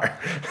 Still are.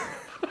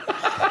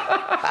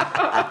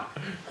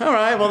 All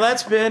right, well,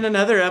 that's been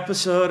another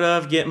episode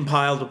of Getting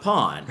Piled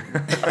Upon.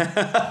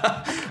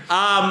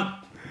 I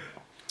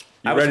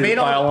was ready to mean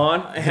pile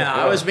old- on? Yeah,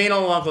 I was mean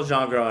old Uncle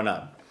John growing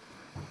up.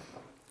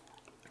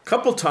 A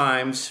couple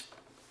times,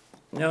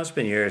 it's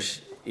been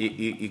years,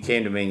 you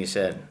came to me and you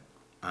said,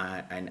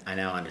 I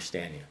now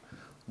understand you.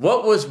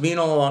 What was mean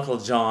old Uncle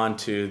John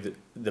to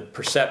the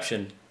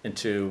perception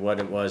into what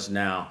it was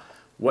now?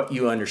 What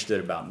you understood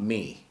about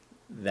me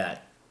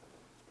that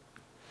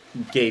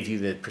gave you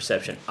the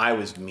perception I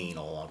was mean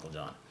old Uncle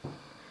John?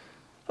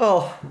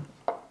 Well,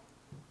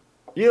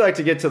 you like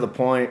to get to the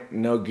point,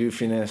 no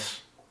goofiness,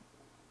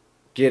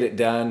 get it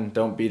done,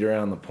 don't beat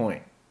around the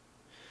point.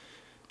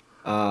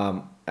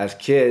 As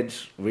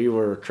kids, we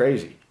were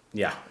crazy.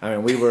 Yeah. I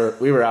mean, we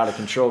were out of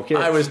control kids.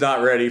 I was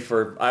not ready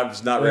for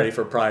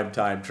prime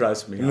time.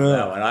 Trust me on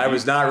that one. I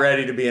was not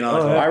ready to be an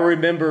uncle. I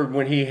remember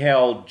when he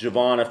held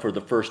Giovanna for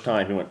the first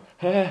time. He went,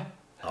 "Huh?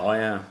 Oh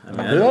yeah, I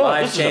mean,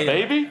 This is a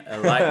baby?"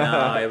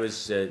 No, it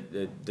was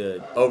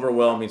the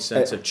overwhelming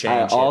sense of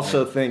change. I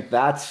also think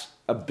that's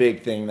a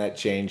big thing that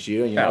changed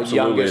you. You know,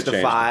 Absolutely, youngest it of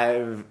changed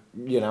 5.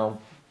 You know,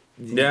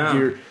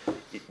 Yeah.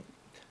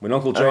 When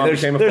Uncle John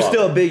became a there's father.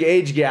 still a big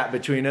age gap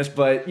between us,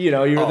 but you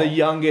know, you're the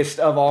youngest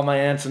of all my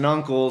aunts and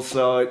uncles,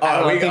 so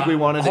I don't think we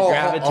wanted to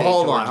gravitate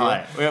Hold towards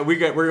on, you.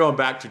 we're going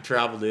back to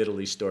travel to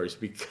Italy stories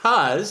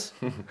because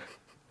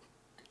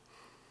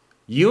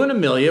you and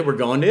Amelia were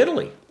going to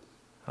Italy.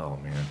 Oh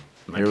man,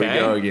 here we Okay.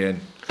 go again.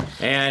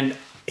 And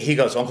he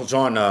goes, Uncle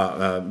John,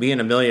 me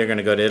and Amelia are going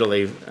to go to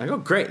Italy. I go,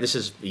 great. This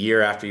is a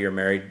year after you're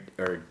married,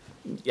 or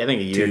I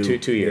think a year,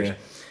 two years. Yeah.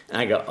 And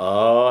I go,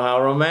 oh,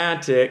 how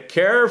romantic.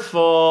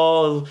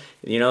 Careful.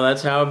 You know,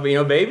 that's how,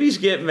 babies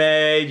get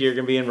made. You're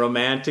going to be in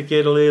romantic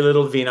Italy,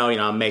 little vino.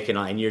 I'm making,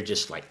 and you're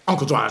just like,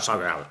 Uncle John, it's not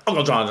going to happen.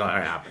 Uncle John's not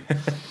going to happen.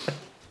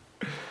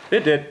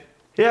 It did.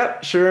 Yeah,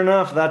 sure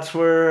enough, that's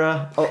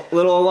where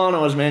little Alana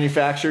was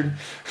manufactured.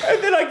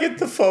 And then I get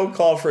the phone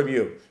call from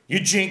you. You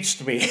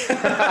jinxed me.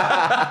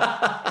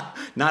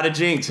 Not a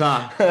jinx,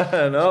 huh?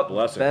 Nope,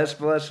 blessing. best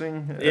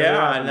blessing. Yeah,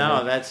 I ever.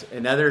 know. That's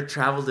another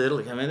travel to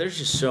Italy. I mean, there's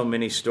just so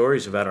many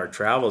stories about our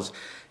travels.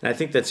 And I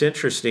think that's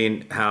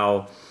interesting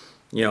how,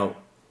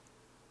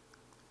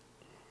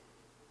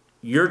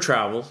 your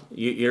travel,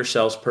 you're a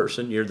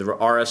salesperson, you're the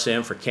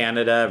RSM for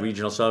Canada,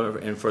 regional sales,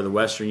 and for the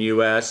Western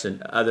U.S.,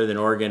 and other than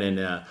Oregon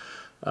and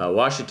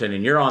Washington,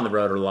 and you're on the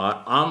road a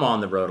lot. I'm on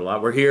the road a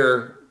lot. We're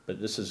here, but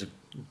this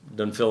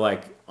doesn't feel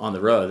like on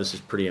the road. This is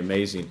pretty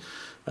amazing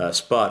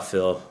spot,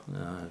 Phil.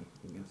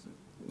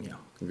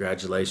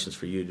 Congratulations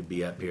for you to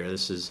be up here.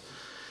 This is,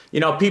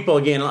 people,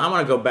 again, I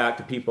want to go back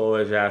to people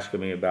always asking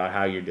me about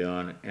how you're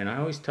doing. And I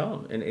always tell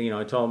them, and,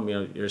 I told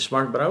them, you're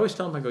smart, but I always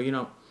tell them, I go,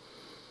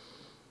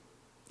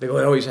 they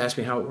always ask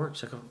me how it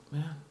works. I go,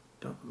 man,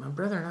 my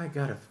brother and I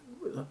got a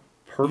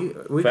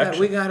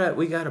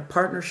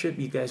partnership.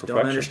 You guys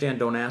don't understand,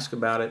 don't ask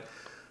about it.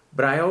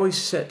 But I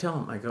always tell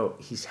him, I go,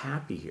 he's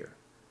happy here.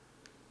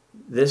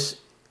 This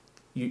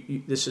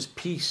is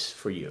peace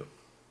for you.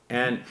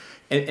 And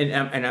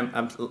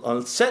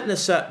I'm setting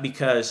this up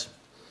because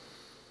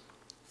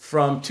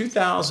from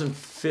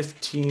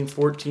 2015,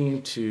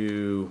 14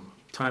 to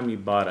time you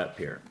bought up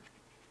here,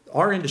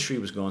 our industry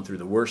was going through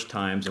the worst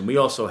times, and we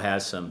also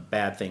had some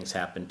bad things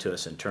happen to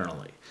us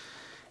internally.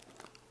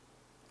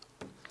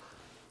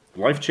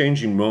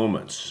 Life-changing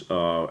moments in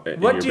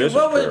your business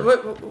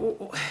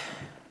career.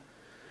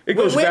 It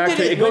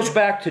goes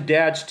back to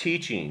Dad's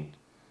teaching.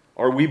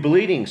 Are we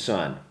bleeding,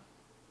 son?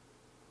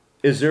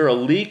 Is there a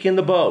leak in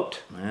the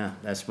boat? Yeah,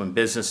 that's when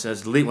business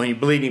says when you're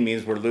bleeding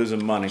means we're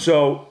losing money.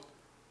 So,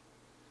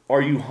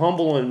 are you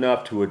humble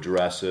enough to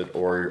address it,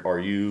 or are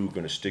you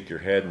going to stick your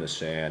head in the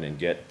sand and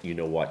get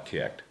what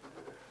kicked?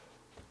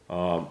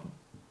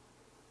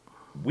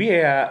 We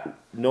had,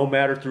 no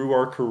matter through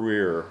our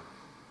career,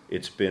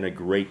 it's been a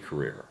great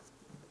career.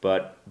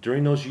 But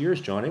during those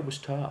years, John, it was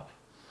tough.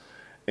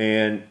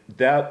 And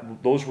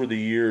those were the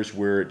years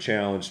where it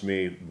challenged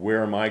me.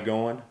 Where am I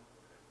going?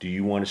 Do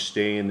you want to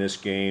stay in this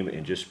game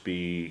and just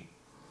be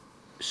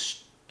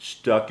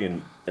stuck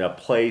in a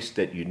place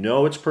that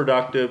it's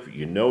productive,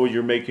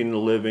 you're making a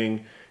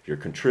living, you're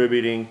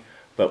contributing,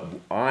 but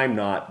I'm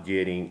not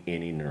getting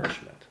any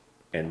nourishment.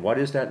 And what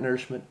is that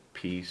nourishment?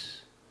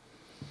 Peace.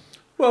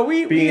 Well,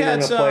 we being had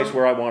in a place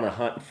where I want to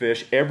hunt and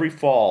fish. Every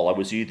fall, I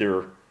was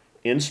either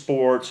in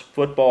sports,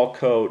 football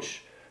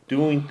coach,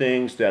 doing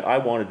things that I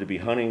wanted to be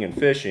hunting and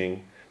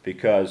fishing,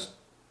 because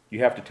you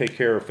have to take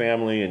care of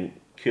family and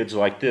kids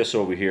like this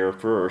over here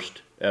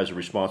first as a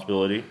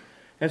responsibility.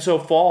 And so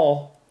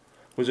fall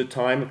was a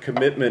time of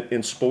commitment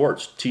in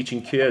sports,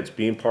 teaching kids,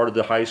 being part of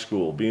the high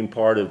school, being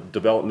part of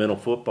developmental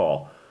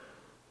football.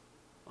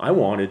 I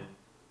wanted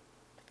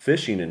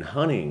fishing and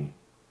hunting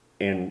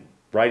and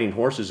riding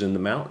horses in the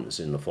mountains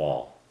in the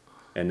fall.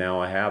 And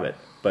now I have it.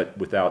 But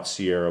without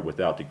Sierra,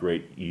 without the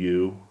great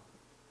you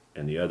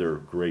and the other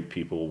great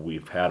people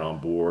we've had on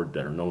board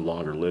that are no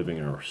longer living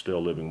and are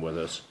still living with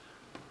us,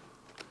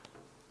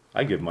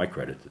 I give my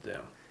credit to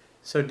them.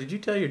 So did you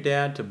tell your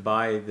dad to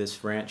buy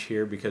this ranch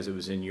here because it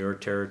was in your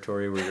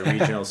territory where you're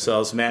regional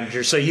sales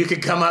manager, so you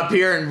could come up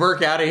here and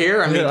work out of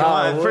here? I mean, come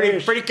on,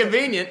 it's pretty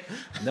convenient.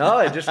 No,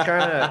 it just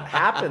kind of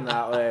happened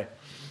that way.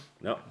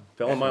 No,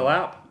 fell in my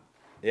lap.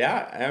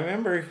 Yeah, I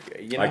remember.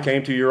 I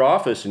came to your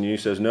office and you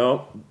says,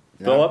 no,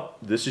 Philip,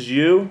 this is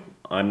you.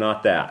 I'm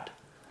not that.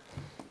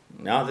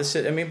 No, this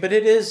is. I mean, but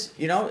it is.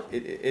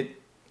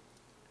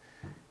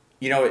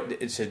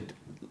 It's in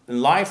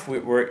life.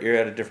 You're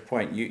at a different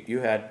point. You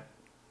had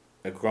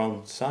a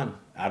grown son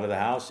out of the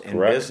house in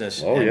Correct.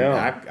 business. Oh, and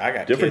yeah. I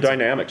got different kids,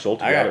 dynamics I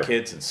altogether. got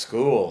kids in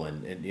school,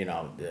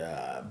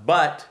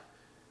 but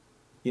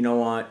you know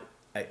what?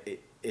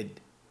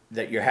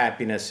 That your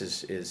happiness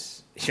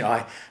is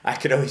I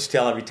could always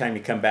tell every time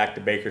you come back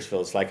to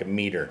Bakersfield, it's like a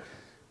meter.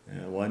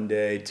 1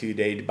 day, 2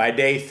 days. By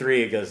day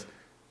 3, it goes,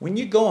 when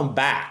you going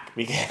back?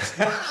 Because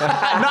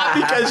not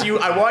because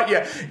I want you,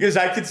 because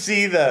I could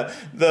see the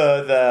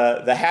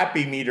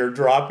happy meter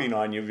dropping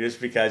on you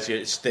just because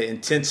it's the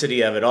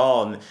intensity of it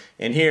all.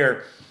 And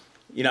here,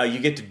 you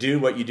get to do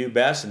what you do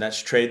best, and that's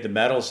trade the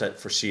metals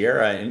for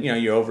Sierra, and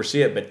you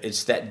oversee it. But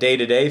it's that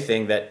day-to-day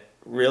thing that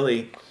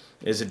really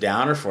is a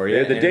downer for you.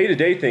 Yeah, the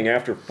day-to-day thing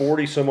after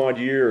 40 some odd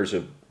years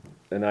of,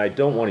 and I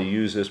don't want to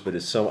use this, but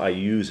I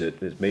use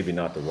it. It's maybe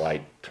not the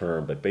right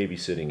term, but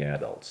babysitting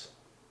adults.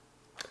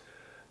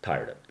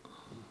 Tired of it.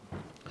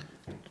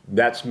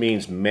 That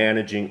means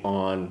managing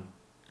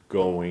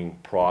ongoing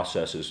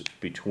processes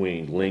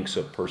between links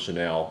of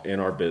personnel in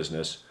our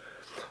business.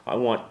 I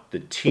want the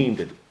team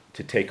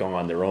to take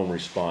on their own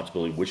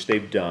responsibility, which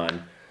they've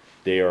done.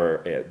 They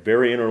are a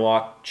very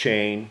interlocked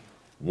chain.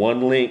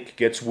 One link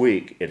gets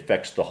weak, it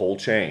affects the whole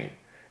chain.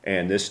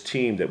 And this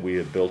team that we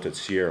have built at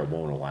Sierra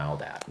won't allow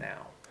that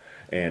now.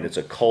 And it's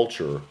a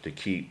culture to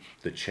keep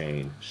the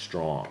chain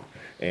strong.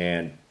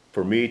 And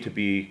for me to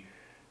be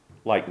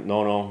like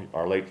Nono,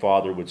 our late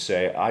father, would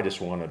say, I just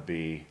want to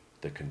be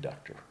the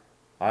conductor.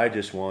 I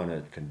just want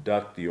to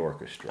conduct the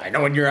orchestra. I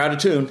know when you're out of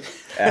tune.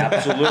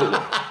 Absolutely.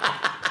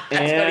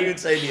 That's what he would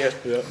say to you.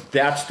 Yeah.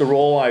 That's the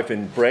role I've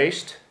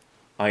embraced.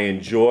 I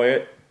enjoy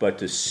it, but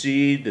to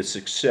see the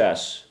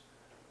success,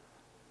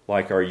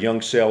 like our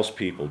young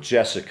salespeople,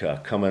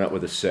 Jessica coming up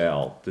with a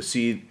sale, to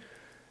see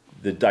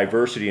the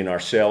diversity in our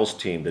sales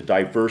team, the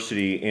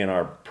diversity in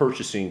our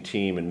purchasing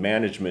team and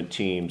management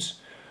teams,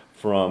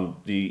 from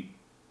the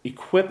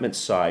equipment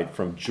side,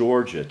 from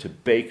Georgia to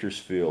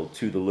Bakersfield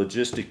to the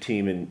logistic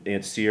team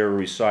in Sierra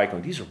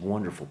Recycling. These are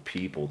wonderful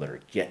people that are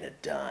getting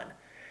it done.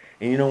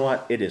 And you know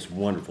what? It is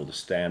wonderful to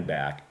stand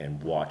back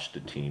and watch the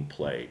team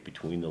play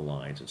between the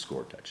lines and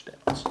score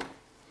touchdowns.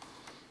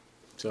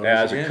 So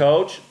As a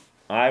coach,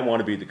 I want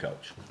to be the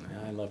coach.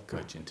 Yeah, I love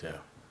coaching too.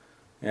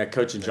 Yeah,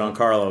 coaching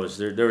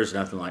Giancarlo there was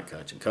nothing like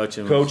coaching.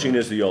 Coaching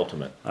is the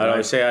ultimate. I'd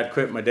always say I'd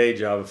quit my day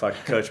job if I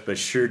could coach, but it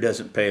sure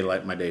doesn't pay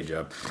like my day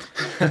job.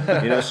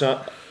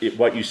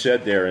 What you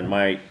said there, and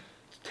my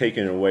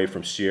taking it away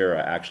from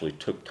Sierra actually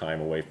took time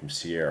away from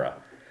Sierra.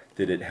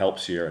 Did it help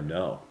Sierra?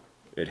 No.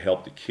 It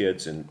helped the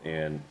kids and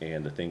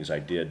the things I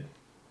did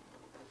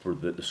for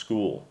the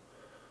school.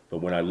 But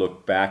when I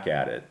look back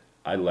at it,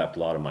 I left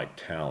a lot of my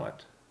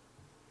talent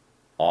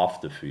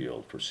off the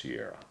field for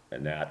Sierra,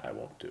 and that I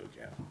won't do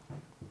again.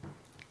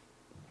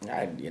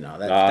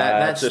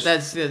 That's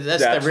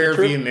the rear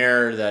view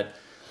mirror.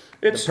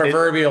 It's the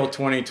proverbial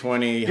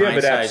 2020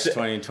 hindsight's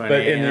 2020.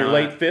 But in your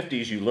late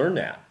 50s, you learn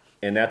that,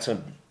 and that's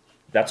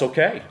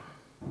okay.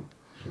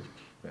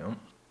 Yeah.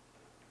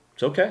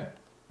 It's okay.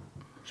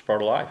 It's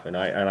part of life, and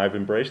I've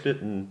embraced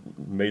it and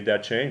made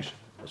that change.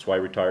 That's why I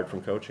retired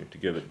from coaching, to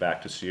give it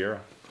back to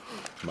Sierra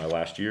in my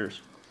last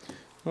years.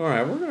 All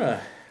right, we're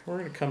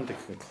gonna come to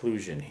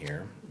conclusion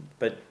here,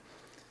 but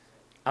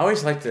I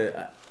always like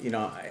to,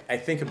 I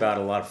think about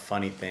a lot of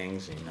funny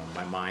things.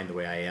 My mind, the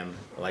way I am,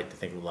 I like to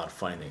think of a lot of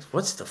funny things.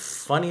 What's the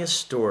funniest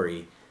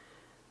story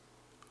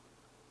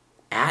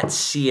at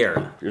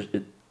Sierra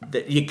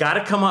that you got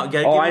to come up?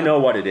 I know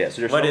what it is.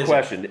 There's no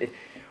question.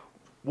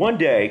 One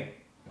day,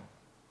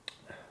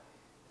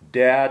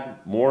 Dad,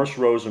 Morris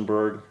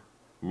Rosenberg,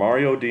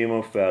 Mario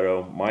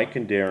DiMoffetto, Mike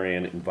and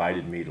Darian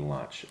invited me to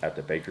lunch at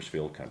the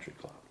Bakersfield Country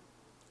Club.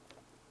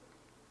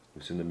 It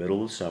was in the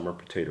middle of the summer,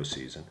 potato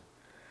season.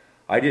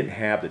 I didn't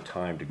have the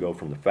time to go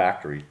from the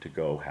factory to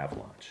go have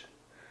lunch.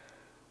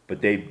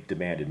 But they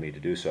demanded me to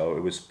do so.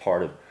 It was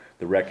part of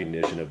the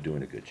recognition of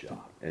doing a good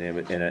job. And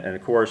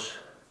of course,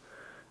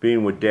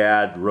 being with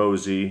Dad,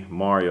 Rosie,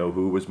 Mario,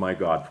 who was my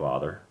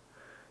godfather,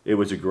 it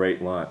was a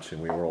great lunch.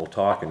 And we were all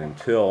talking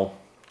until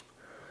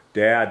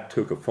Dad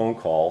took a phone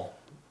call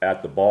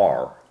at the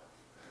bar.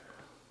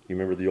 You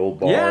remember the old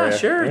bar? Yeah,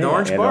 sure, the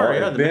Orange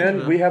Bar.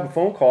 Ben, we have a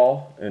phone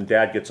call, and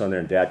Dad gets on there,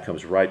 and Dad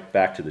comes right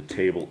back to the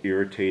table,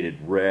 irritated,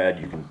 red.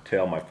 You can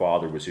tell my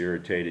father was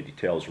irritated. He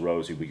tells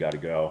Rosie, we got to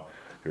go.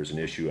 There's an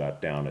issue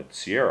down at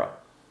Sierra.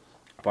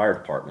 Fire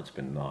department's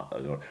been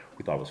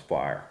we thought it was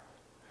fire,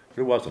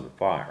 but it wasn't a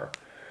fire.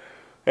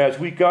 As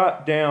we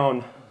got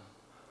down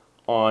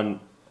on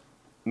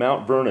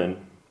Mount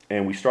Vernon,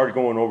 and we started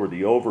going over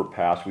the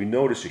overpass, we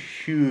noticed a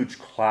huge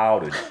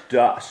cloud of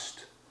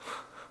dust.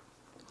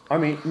 I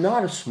mean,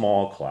 not a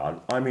small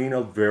cloud. I mean,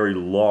 a very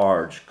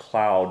large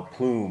cloud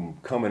plume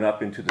coming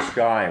up into the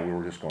sky, and we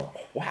were just going,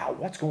 wow,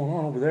 what's going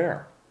on over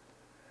there?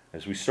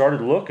 As we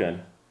started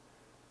looking,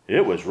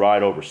 it was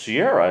right over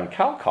Sierra and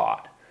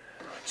Calcott.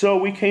 So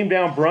we came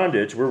down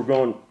Brundage. We were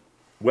going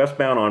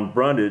westbound on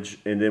Brundage,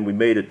 and then we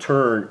made a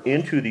turn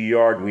into the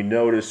yard, and we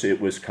noticed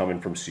it was coming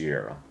from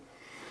Sierra.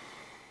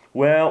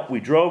 Well, we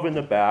drove in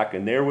the back,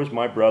 and there was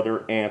my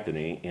brother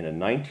Anthony in a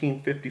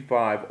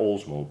 1955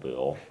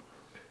 Oldsmobile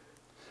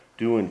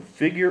doing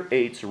figure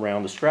eights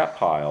around the scrap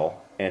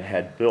pile and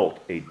had built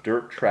a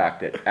dirt track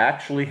that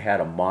actually had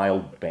a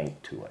mild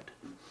bank to it.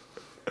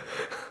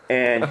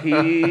 And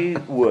he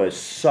was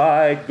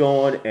side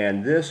going,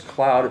 and this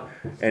cloud,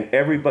 and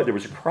everybody, there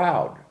was a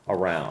crowd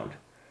around.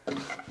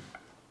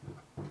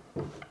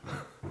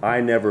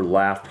 I never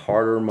laughed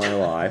harder in my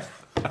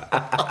life.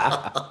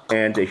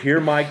 And to hear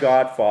my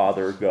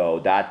godfather go,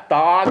 that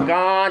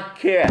doggone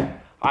kid,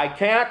 I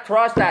can't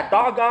trust that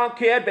doggone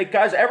kid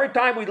because every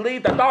time we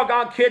leave, the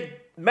doggone kid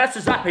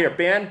messes up here,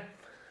 Ben.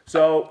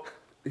 So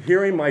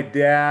hearing my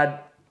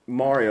dad,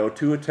 Mario,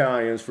 two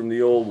Italians from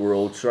the old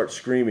world, start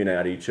screaming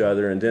at each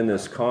other, and then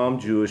this calm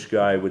Jewish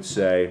guy would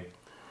say,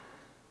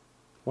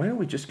 why don't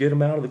we just get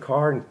him out of the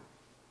car and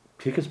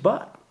kick his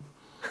butt?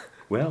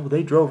 Well,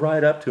 they drove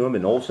right up to him,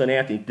 and old St.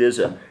 Anthony does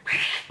a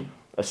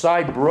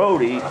side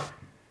Brody,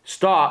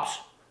 stops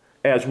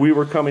as we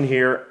were coming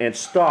here, and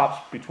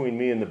stops between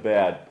me and the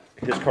bed.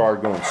 His car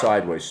going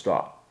sideways,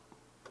 stop.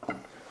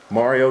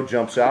 Mario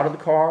jumps out of the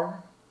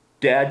car.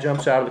 Dad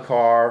jumps out of the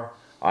car.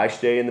 I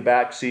stay in the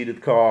back seat of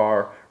the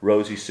car.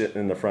 Rosie's sitting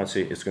in the front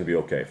seat. It's going to be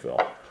okay, Phil.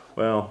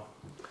 Well,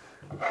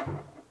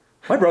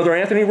 my brother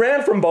Anthony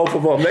ran from both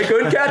of them. They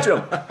couldn't catch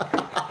him.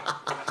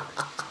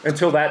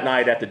 Until that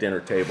night at the dinner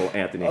table,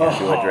 Anthony had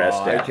to address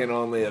that. I can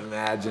only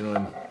imagine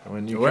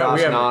when you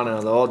cross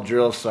Nano, the old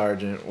drill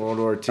sergeant, World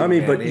War II. I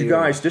mean, but you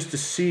guys, just to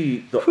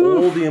see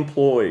all the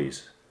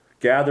employees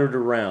gathered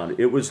around,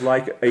 it was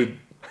like a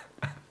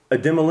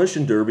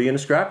demolition derby in a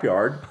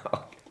scrapyard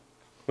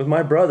with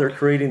my brother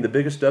creating the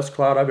biggest dust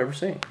cloud I've ever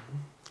seen.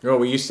 Well,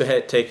 we used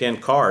to take in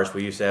cars.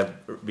 We used to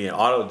be an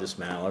auto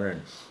dismantler,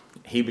 and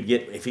he would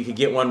get, if he could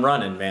get one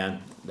running,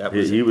 man, that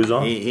was he was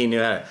on. He knew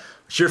how to.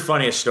 It's your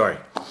funniest story.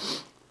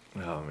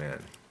 Oh,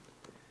 man.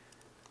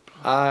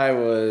 I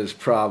was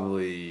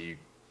probably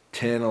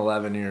 10,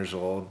 11 years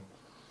old.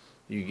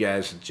 You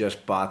guys had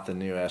just bought the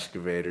new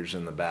excavators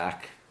in the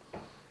back.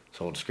 It's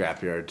old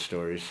scrapyard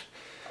stories.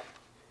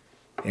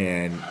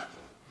 And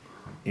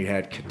you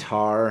had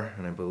Qatar,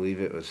 and I believe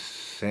it was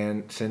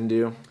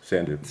Sindhu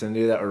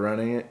that were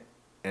running it.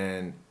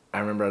 And I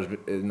remember I was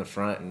in the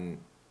front, and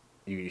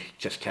you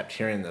just kept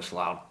hearing this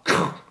loud,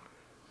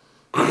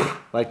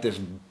 like this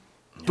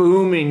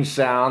booming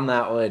sound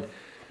that would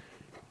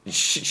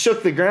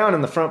shook the ground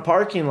in the front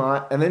parking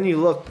lot. And then you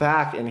look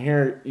back, and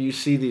here you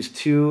see these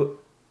two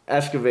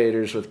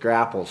excavators with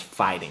grapples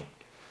fighting,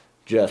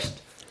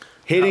 just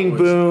hitting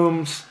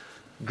booms,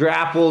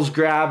 grapples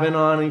grabbing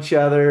on each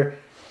other.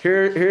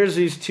 Here's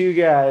these two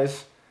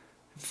guys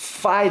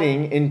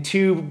fighting in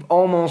two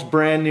almost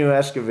brand new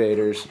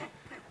excavators.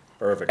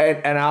 Perfect.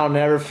 And I'll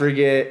never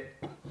forget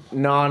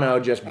Nano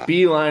just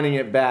beelining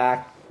it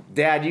back.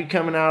 Dad, you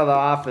coming out of the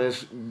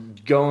office,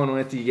 going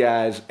with you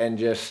guys, and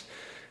just,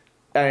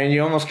 I mean,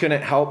 you almost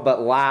couldn't help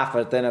but laugh,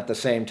 but then at the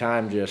same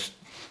time, just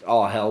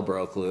all hell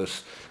broke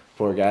loose.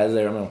 Poor guys,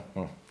 they were,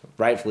 well,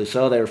 rightfully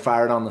so, they were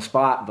fired on the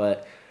spot,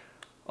 but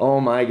oh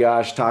my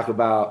gosh, talk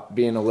about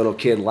being a little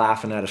kid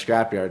laughing at a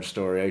scrapyard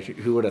story.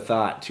 Who would have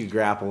thought two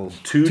grapples?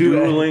 Two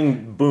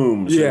dueling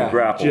booms and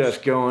grapples.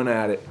 Just going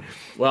at it.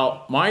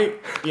 Well,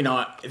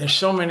 there's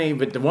so many,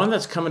 but the one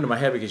that's coming to my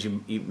head, because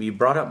you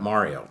brought up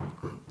Mario,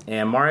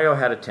 and Mario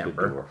had a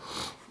temper,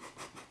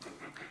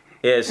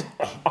 is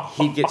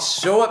he'd get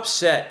so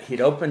upset,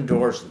 he'd open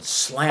doors and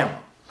slam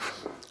them.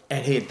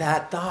 And he'd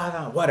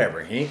whatever.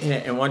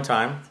 And one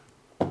time,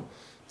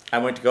 I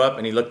went to go up,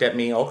 and he looked at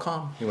me all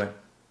calm. He went,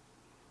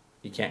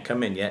 "You can't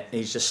come in yet." And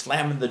he's just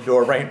slamming the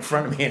door right in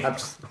front of me, and I'm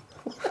just...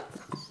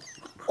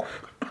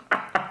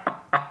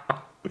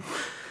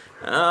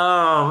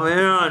 Oh,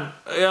 man.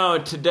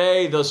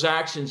 Today, those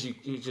actions,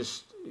 you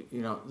just,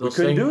 those we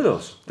couldn't do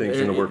those things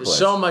in the workplace.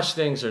 So much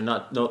things are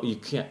you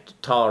can't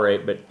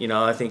tolerate, but,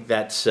 I think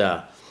that's,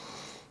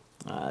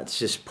 it's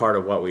just part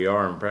of what we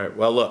are.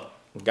 Well, look,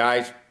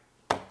 guys,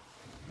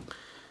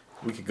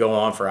 we could go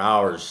on for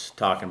hours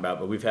talking about,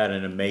 but we've had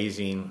an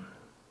amazing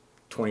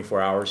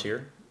 24 hours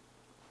here.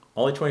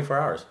 Only 24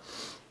 hours.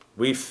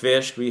 We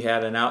fished. We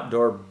had an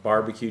outdoor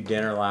barbecue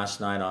dinner last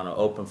night on an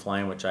open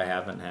flame, which I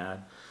haven't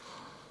had.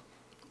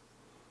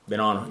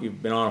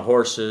 You've been on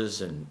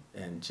horses, and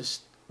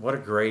just what a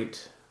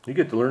great... You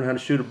get to learn how to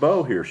shoot a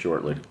bow here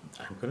shortly.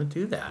 I'm going to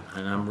do that,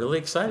 and I'm really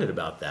excited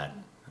about that.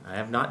 I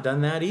have not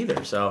done that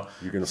either. So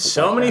You're gonna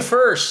so many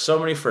firsts.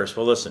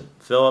 Well, listen,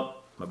 Philip,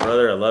 my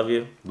brother, I love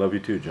you. Love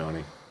you too,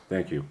 Johnny.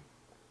 Thank you.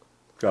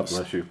 God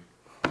bless you.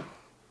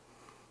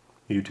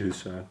 You too,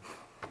 son.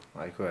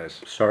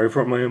 Likewise. Sorry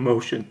for my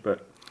emotion,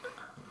 but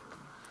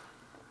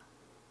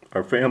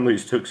our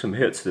families took some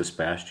hits this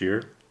past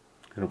year.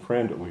 And a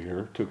friend over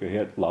here took a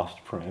hit, lost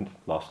a friend,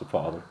 lost a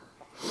father.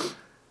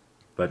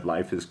 But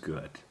life is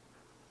good.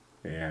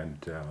 And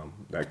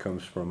that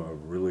comes from a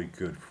really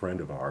good friend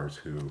of ours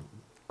who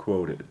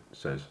quoted,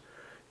 says,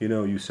 "You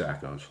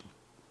Sackos,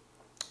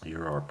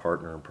 you're our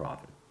partner in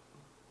profit.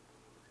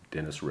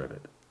 Dennis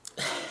Rivet.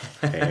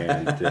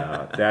 And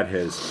that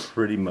has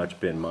pretty much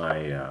been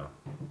my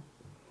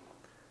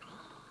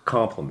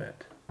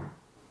compliment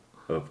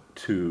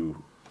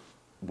to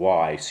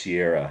why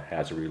Sierra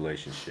has a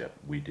relationship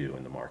we do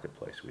in the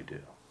marketplace we do.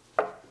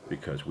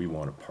 Because we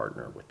want to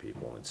partner with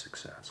people in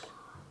success.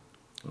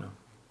 Well,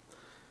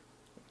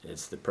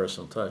 it's the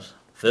personal touch.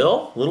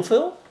 Phil? Little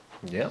Phil?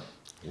 Yeah.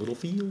 Little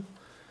Phil.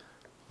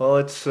 Well,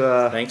 it's...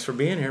 Thanks for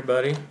being here,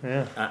 buddy.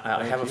 Yeah.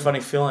 I have a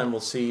funny feeling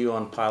we'll see you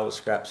on Pile of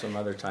Scrap some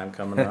other time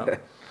coming up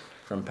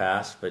from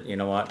past. But you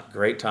know what?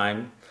 Great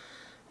time.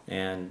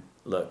 And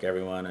look,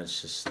 everyone,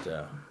 it's just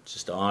an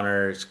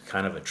honor. It's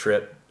kind of a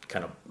trip.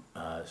 Kind of,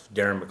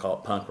 Darren would call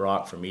it punk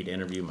rock for me to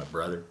interview my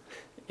brother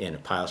in a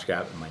Pile of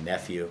Scrap with my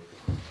nephew.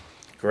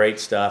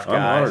 Great stuff, guys.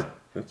 I'm honored.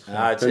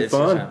 It's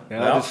fun.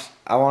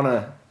 I want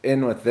to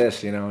end with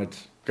this. You know,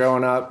 it's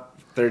growing up,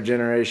 third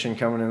generation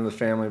coming into the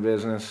family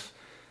business.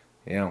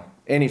 You know,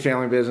 any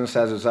family business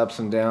has its ups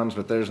and downs,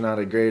 but there's not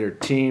a greater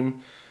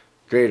team,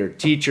 greater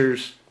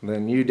teachers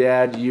than you,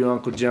 Dad, you,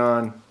 Uncle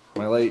John,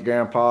 my late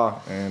grandpa,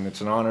 and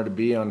it's an honor to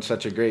be on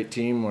such a great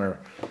team where,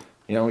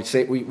 you know,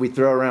 we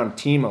throw around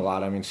team a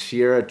lot. I mean,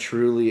 Sierra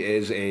truly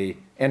is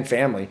and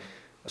family.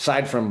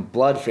 Aside from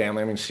blood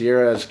family, I mean,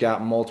 Sierra's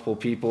got multiple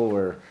people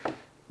where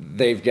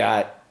they've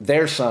got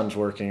their sons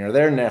working or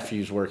their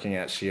nephews working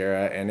at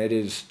Sierra, and it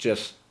is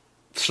just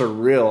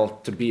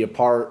surreal to be a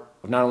part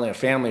of not only a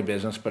family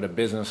business, but a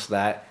business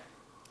that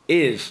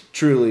is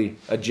truly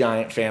a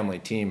giant family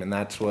team, and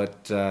that's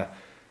what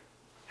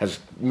has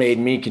made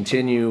me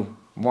continue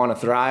want to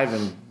thrive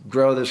and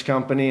grow this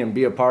company and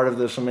be a part of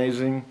this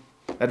amazing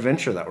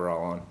adventure that we're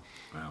all on.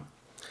 Wow.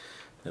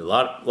 A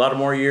lot of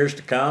more years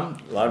to come.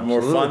 A lot of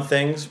more fun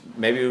things.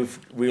 Maybe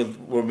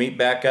we'll meet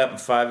back up in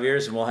 5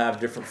 years and we'll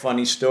have different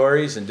funny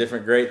stories and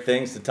different great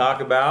things to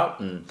talk about.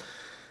 And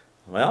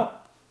well,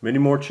 many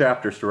more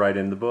chapters to write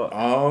in the book.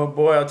 Oh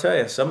boy, I'll tell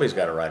you, somebody's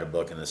got to write a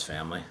book in this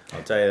family.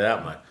 I'll tell you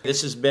that much.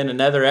 This has been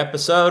another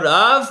episode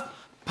of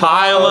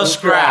Pile of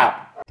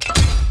Scrap.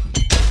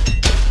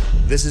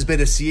 This has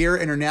been a Sierra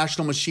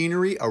International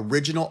Machinery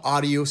original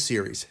audio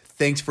series.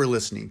 Thanks for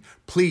listening.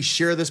 Please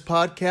share this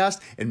podcast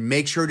and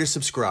make sure to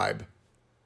subscribe.